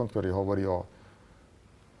antibyrokratický zákon, ktorý hovorí o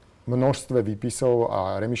množstve výpisov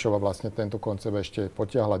a Remišova vlastne tento koncept ešte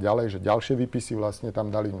potiahla ďalej, že ďalšie výpisy vlastne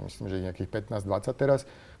tam dali, myslím, že nejakých 15-20 teraz,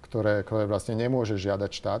 ktoré vlastne nemôže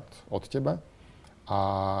žiadať štát od teba.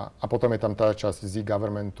 A potom je tam tá časť z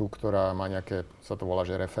e-governmentu, ktorá má nejaké, sa to volá,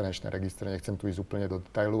 že referenčné registre, nechcem tu ísť úplne do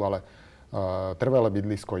detailu, ale trvalé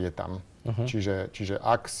bydlisko je tam. Čiže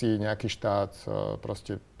ak si nejaký štát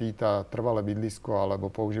proste pýta trvalé bydlisko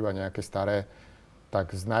alebo používa nejaké staré,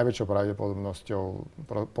 tak s najväčšou pravdepodobnosťou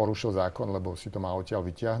porušil zákon, lebo si to má odtiaľ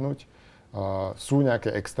vyťahnuť. Sú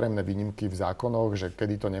nejaké extrémne výnimky v zákonoch, že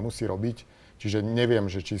kedy to nemusí robiť. Čiže neviem,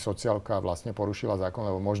 že či sociálka vlastne porušila zákon,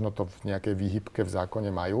 lebo možno to v nejakej výhybke v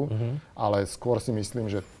zákone majú. Ale skôr si myslím,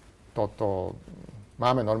 že toto...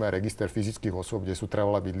 Máme normálny register fyzických osôb, kde sú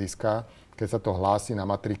trvalé bydliská. Keď sa to hlási na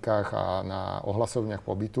matrikách a na ohlasovniach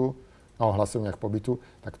pobytu,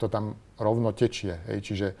 tak to tam rovno tečie. Hej?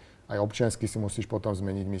 Čiže aj občiansky si musíš potom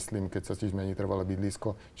zmeniť, myslím, keď sa ti zmení trvalé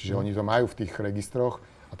bydlisko. Čiže oni to majú v tých registroch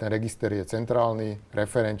a ten register je centrálny,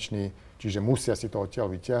 referenčný, čiže musia si to odtiaľ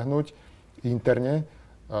vyťahnuť interne.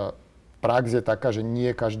 Prax je taká, že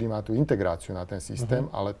nie každý má tú integráciu na ten systém,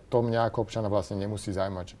 ale to mňa ako občana vlastne nemusí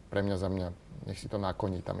zaujímať. Pre mňa, za mňa, nech si to na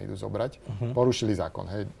koni tam idú zobrať. Porušili zákon.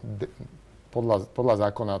 Hej. Podľa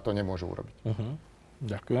zákona to nemôžu urobiť.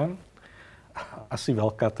 Ďakujem. Asi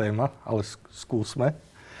veľká téma, ale skúsme.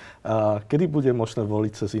 Kedy bude možné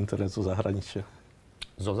voliť cez internet zo zahraničia?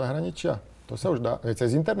 Zo zahraničia? To sa už dá.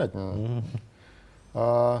 Cez internet?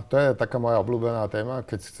 To je taká moja obľúbená téma.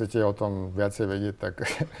 Keď chcete o tom viacej vedieť, tak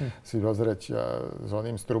si pozrieť s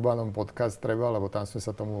oným Strubanom podcast treba, lebo tam sme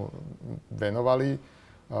sa tomu venovali.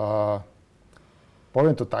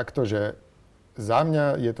 poviem to takto, že za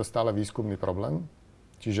mňa je to stále výskumný problém.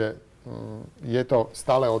 Čiže je to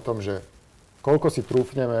stále o tom, že koľko si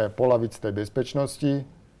trúfneme polaviť z tej bezpečnosti,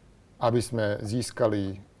 aby sme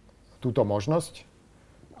získali túto možnosť.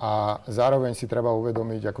 A zároveň si treba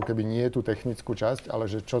uvedomiť, ako keby nie tú technickú časť, ale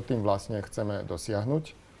že čo tým vlastne chceme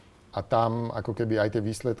dosiahnuť. A tam ako keby aj tie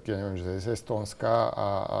výsledky, neviem, že z Estónska a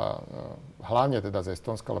hlavne teda z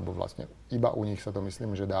Estónska, lebo vlastne iba u nich sa to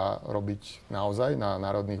myslím, že dá robiť naozaj na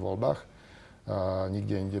národných voľbách.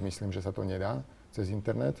 Nikde inde myslím, že sa to nedá cez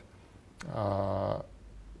internet.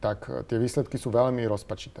 Tak tie výsledky sú veľmi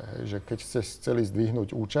rozpačité. Hej? Že keď ste chceli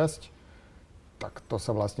zdvihnúť účasť, tak to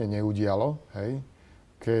sa vlastne neudialo. Hej?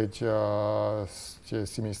 Keď ste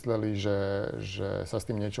si mysleli, že sa s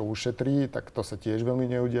tým niečo ušetrí, tak to sa tiež veľmi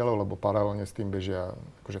neudialo, lebo paralelne s tým bežia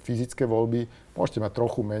akože fyzické voľby. Môžete mať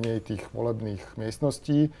trochu menej tých volebných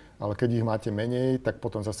miestností, ale keď ich máte menej, tak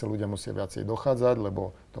potom zase ľudia musia viacej dochádzať,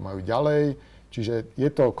 lebo to majú ďalej. Čiže je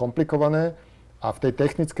to komplikované a v tej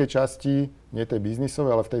technickej časti, nie tej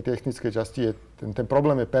biznisovej, ale v tej technickej časti je, ten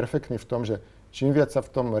problém je perfektný v tom, že čím viac sa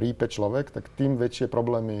v tom rýpe človek, tak tým väčšie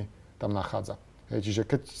problémy tam nachádza. Hej, čiže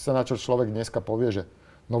keď sa na čo človek dneska povie, že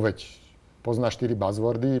no veď pozná 4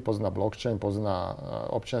 buzzwordy, pozná blockchain, pozná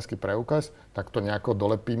občiansky preukaz, tak to nejako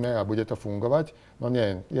dolepíme a bude to fungovať. No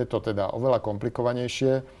nie, je to teda oveľa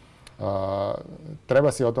komplikovanejšie.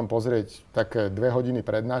 Treba si o tom pozrieť také 2 hodiny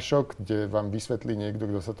prednášok, kde vám vysvetlí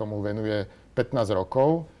niekto, kto sa tomu venuje 15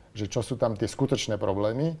 rokov, že čo sú tam tie skutočné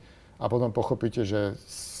problémy a potom pochopíte, že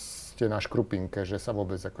ste na škrupinke, že sa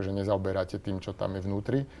vôbec akože nezaoberáte tým, čo tam je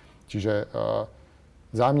vnútri. Čiže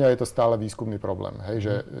za mňa je to stále výskumný problém.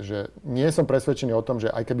 Hej? Že nie som presvedčený o tom,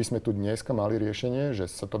 že aj keby sme tu dneska mali riešenie,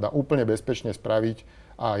 že sa to dá úplne bezpečne spraviť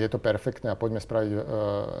a je to perfektné a poďme spraviť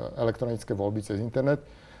elektronické voľby cez internet,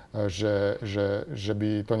 že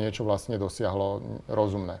by to niečo vlastne dosiahlo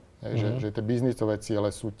rozumné. Hej? Že tie biznisové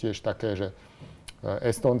ciele sú tiež také, že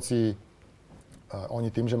Estónci,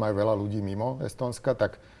 oni tým, že majú veľa ľudí mimo Estónska,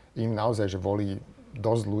 tak im naozaj, že volí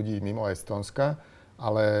dosť ľudí mimo Estónska.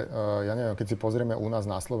 Ale ja neviem, keď si pozrieme u nás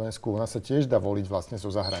na Slovensku, u nás sa tiež dá voliť vlastne zo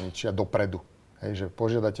zahraničia dopredu. Hej, že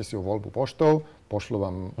požiadate si o voľbu poštou, pošlú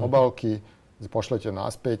vám obálky, pošlete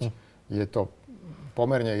naspäť. Je to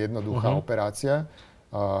pomerne jednoduchá operácia,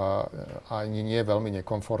 ani nie veľmi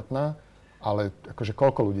nekomfortná, ale akože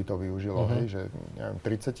koľko ľudí to využilo, hej, že neviem,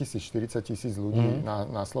 30 000, 40 000 ľudí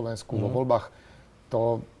na Slovensku vo voľbách,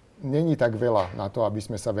 to není tak veľa na to, aby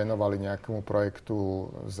sme sa venovali nejakému projektu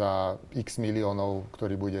za x miliónov,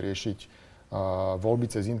 ktorý bude riešiť voľby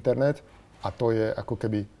cez internet. A to je ako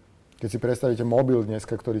keby, keď si predstavíte mobil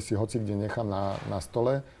dneska, ktorý si hoci kde nechám na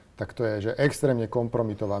stole, tak to je že extrémne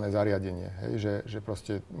kompromitované zariadenie. Hej? Že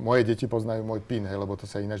proste moje deti poznajú môj PIN, hej, lebo to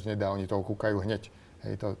sa ináč nedá, oni to kúkajú hneď.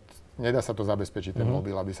 Hej, nedá sa to zabezpečiť, ten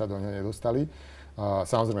mobil, aby sa do neho nedostali.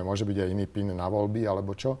 Samozrejme, môže byť aj iný PIN na voľby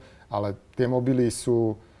alebo čo, ale tie mobily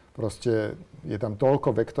sú proste, je tam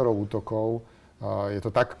toľko vektorov útokov, je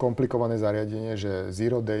to tak komplikované zariadenie, že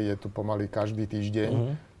zero day je tu pomaly každý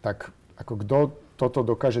týždeň, tak ako kto toto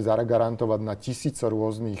dokáže zagarantovať na tisíce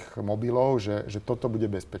rôznych mobilov, že toto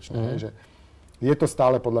bude bezpečné. Že je to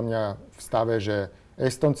stále podľa mňa v stave, že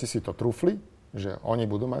Estonci si to trúfli, že oni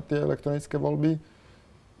budú mať tie elektronické voľby,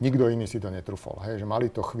 nikto iný si to netrúfol. Hej, že mali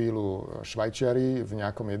to chvíľu Švajčiari v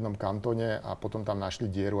nejakom jednom kantóne a potom tam našli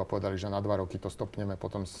dieru a povedali, že na 2 roky to stopneme,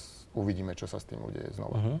 potom uvidíme, čo sa s tým udeje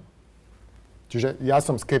znova. Čiže ja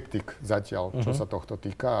som skeptik zatiaľ, čo sa tohto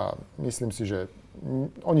týka a myslím si, že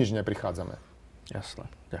o nič neprichádzame. Jasné,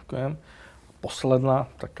 ďakujem. Posledná,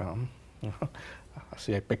 taká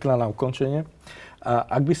asi aj pekná na ukončenie.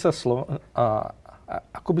 Ako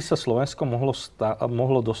by sa Slovensko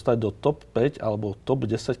mohlo dostať do top 5 alebo top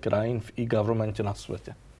 10 krajín v e-governmente na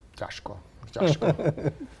svete? Ťažko.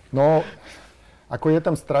 No, ako je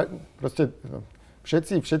tam proste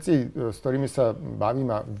všetci, s ktorými sa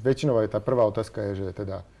bavím a väčšinou aj tá prvá otázka je, že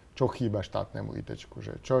teda čo chýba štátnemu ITčku,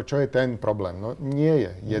 že čo je ten problém? No nie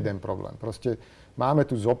je jeden problém. Proste máme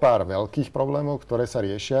tu zopár veľkých problémov, ktoré sa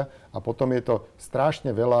riešia a potom je to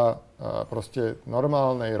strašne veľa proste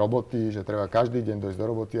normálnej roboty, že treba každý deň dojsť do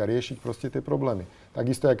roboty a riešiť proste tie problémy.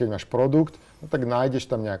 Takisto, keď máš produkt, no tak nájdeš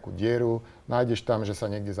tam nejakú dieru, nájdeš tam, že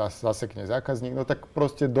sa niekde zasekne zákazník, no tak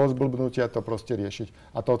proste dosť blbnutia to proste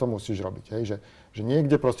riešiť a toto musíš robiť. Hej? Že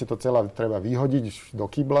niekde proste to celé treba vyhodiť do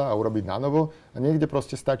kybla a urobiť na novo a niekde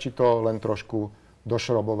proste stačí to len trošku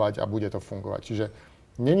došrobovať a bude to fungovať. Čiže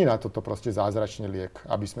není na toto proste zázračný liek,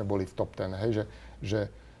 aby sme boli v top 10. Hej?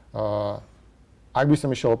 Ak by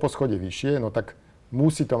som išiel o poschodie vyššie, no tak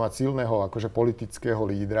musí to mať silného akože politického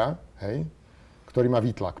lídra, hej, ktorý má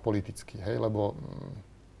výtlak politický, hej, lebo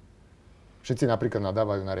všetci napríklad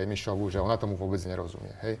nadávajú na Remišovu, že ona tomu vôbec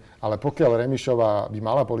nerozumie. Hej? Ale pokiaľ Remišová by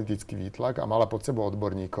mala politický výtlak a mala pod sebou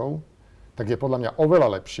odborníkov, tak je podľa mňa oveľa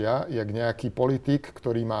lepšia, jak nejaký politik,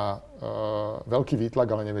 ktorý má veľký výtlak,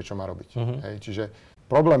 ale nevie, čo má robiť. Hej? Čiže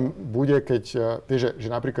problém bude, keď, vieš, že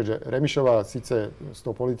napríklad, že Remišová síce s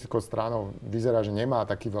tou politickou stranou vyzerá, že nemá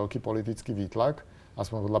taký veľký politický výtlak,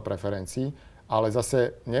 aspoň podľa preferencií, ale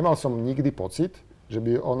zase nemal som nikdy pocit, že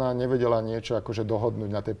by ona nevedela niečo akože dohodnúť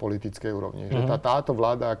na tej politickej úrovni. Že táto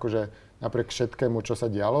vláda akože napriek všetkému, čo sa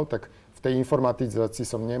dialo, tak v tej informatizácii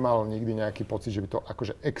som nemal nikdy nejaký pocit, že by to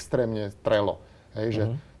akože extrémne trelo. Hej, že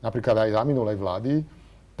napríklad aj za minulej vlády,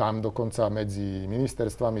 tam dokonca medzi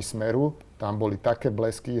ministerstvami Smeru, tam boli také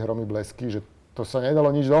blesky, hromy blesky, že to sa nedalo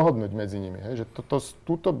nič dohodnúť medzi nimi. Hej, že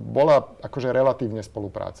tuto bola akože relatívne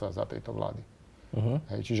spolupráca za tejto vlády.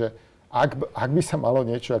 Hej, čiže ak by sa malo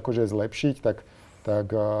niečo akože zlepšiť, tak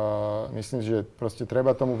myslím, že proste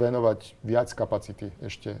treba tomu venovať viac kapacity.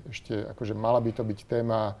 Ešte akože mala by to byť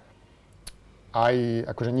téma aj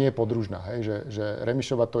akože nie podružná, hej, že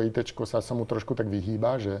Remišova to ITčko sa mu trošku tak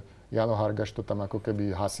vyhýba, že Jano Hargaš to tam ako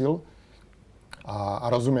keby hasil. A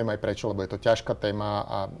rozumiem aj prečo, lebo je to ťažká téma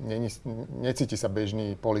a necíti sa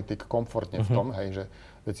bežný politik komfortne v tom, hej, že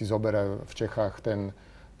veci zoberajú v Čechách ten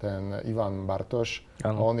Ivan Bartoš,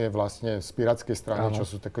 on je vlastne z Pirátskej strany, čo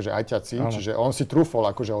sú takože ajťaci, čiže on si trúfol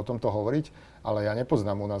akože o tomto hovoriť, ale ja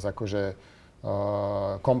nepoznám u nás akože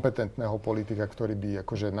kompetentného politika, ktorý by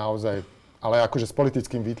akože naozaj, ale akože s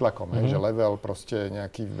politickým výtlakom, že level proste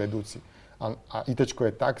nejaký vedúci. A ITčko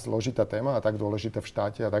je tak zložitá téma a tak dôležité v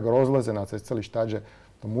štáte a tak rozlezená cez celý štát, že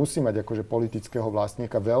to musí mať akože politického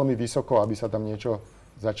vlastníka veľmi vysoko, aby sa tam niečo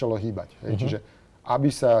začalo hýbať. Čiže aby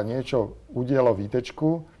sa niečo udialo v ITčku,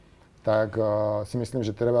 tak si myslím,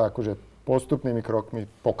 že treba akože postupnými krokmi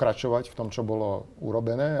pokračovať v tom, čo bolo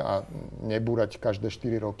urobené a nebúrať každé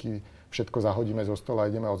 4 roky, všetko zahodíme zo stola a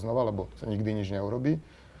ideme odznova, lebo sa nikdy nič neurobí.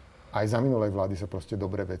 Aj za minulej vlády sa proste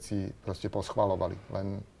dobré veci proste poschvalovali.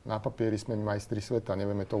 Len na papieri sme majstri sveta,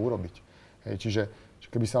 nevieme to urobiť. Hej, čiže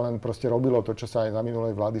keby sa len proste robilo to, čo sa aj za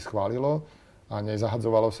minulej vlády schválilo a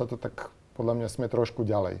nezahadzovalo sa to, tak podľa mňa sme trošku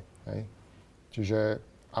ďalej. Hej. Čiže,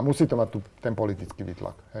 a musí to mať ten politický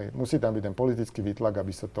výtlak. Hej. Musí tam byť ten politický výtlak,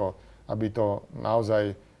 aby to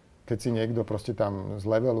naozaj, keď si niekto proste tam z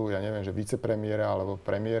levelu, ja neviem, že vicepremiéra alebo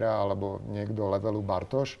premiéra alebo niekto levelu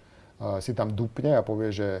Bartoš si tam dupne a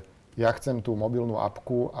povie, že ja chcem tú mobilnú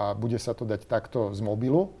apku a bude sa to dať takto z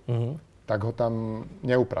mobilu, tak ho tam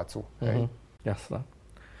neupracujú. Jasné.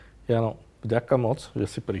 Jano, vďaka moc, že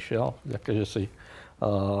si prišiel, vďaka, že si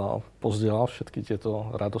pozdieľal všetky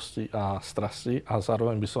tieto radosti a strasti a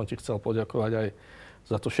zároveň by som ti chcel poďakovať aj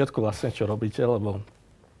za to všetko vlastne, čo robíte, lebo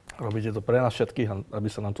robíte to pre nás všetkých, aby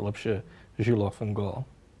sa nám to lepšie žilo a fungovalo.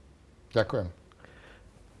 Ďakujem.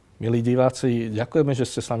 Milí diváci, ďakujeme, že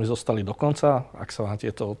ste s nami zostali do konca. Ak sa vám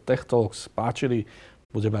tieto Tech Talks páčili,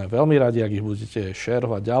 budeme veľmi radi, ak ich budete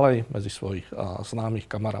šerovať ďalej medzi svojich známych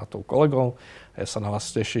kamarátov, kolegov. Ja sa na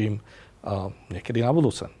vás teším niekedy na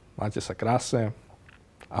budúce. Majte sa krásne.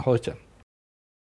 Ahojte.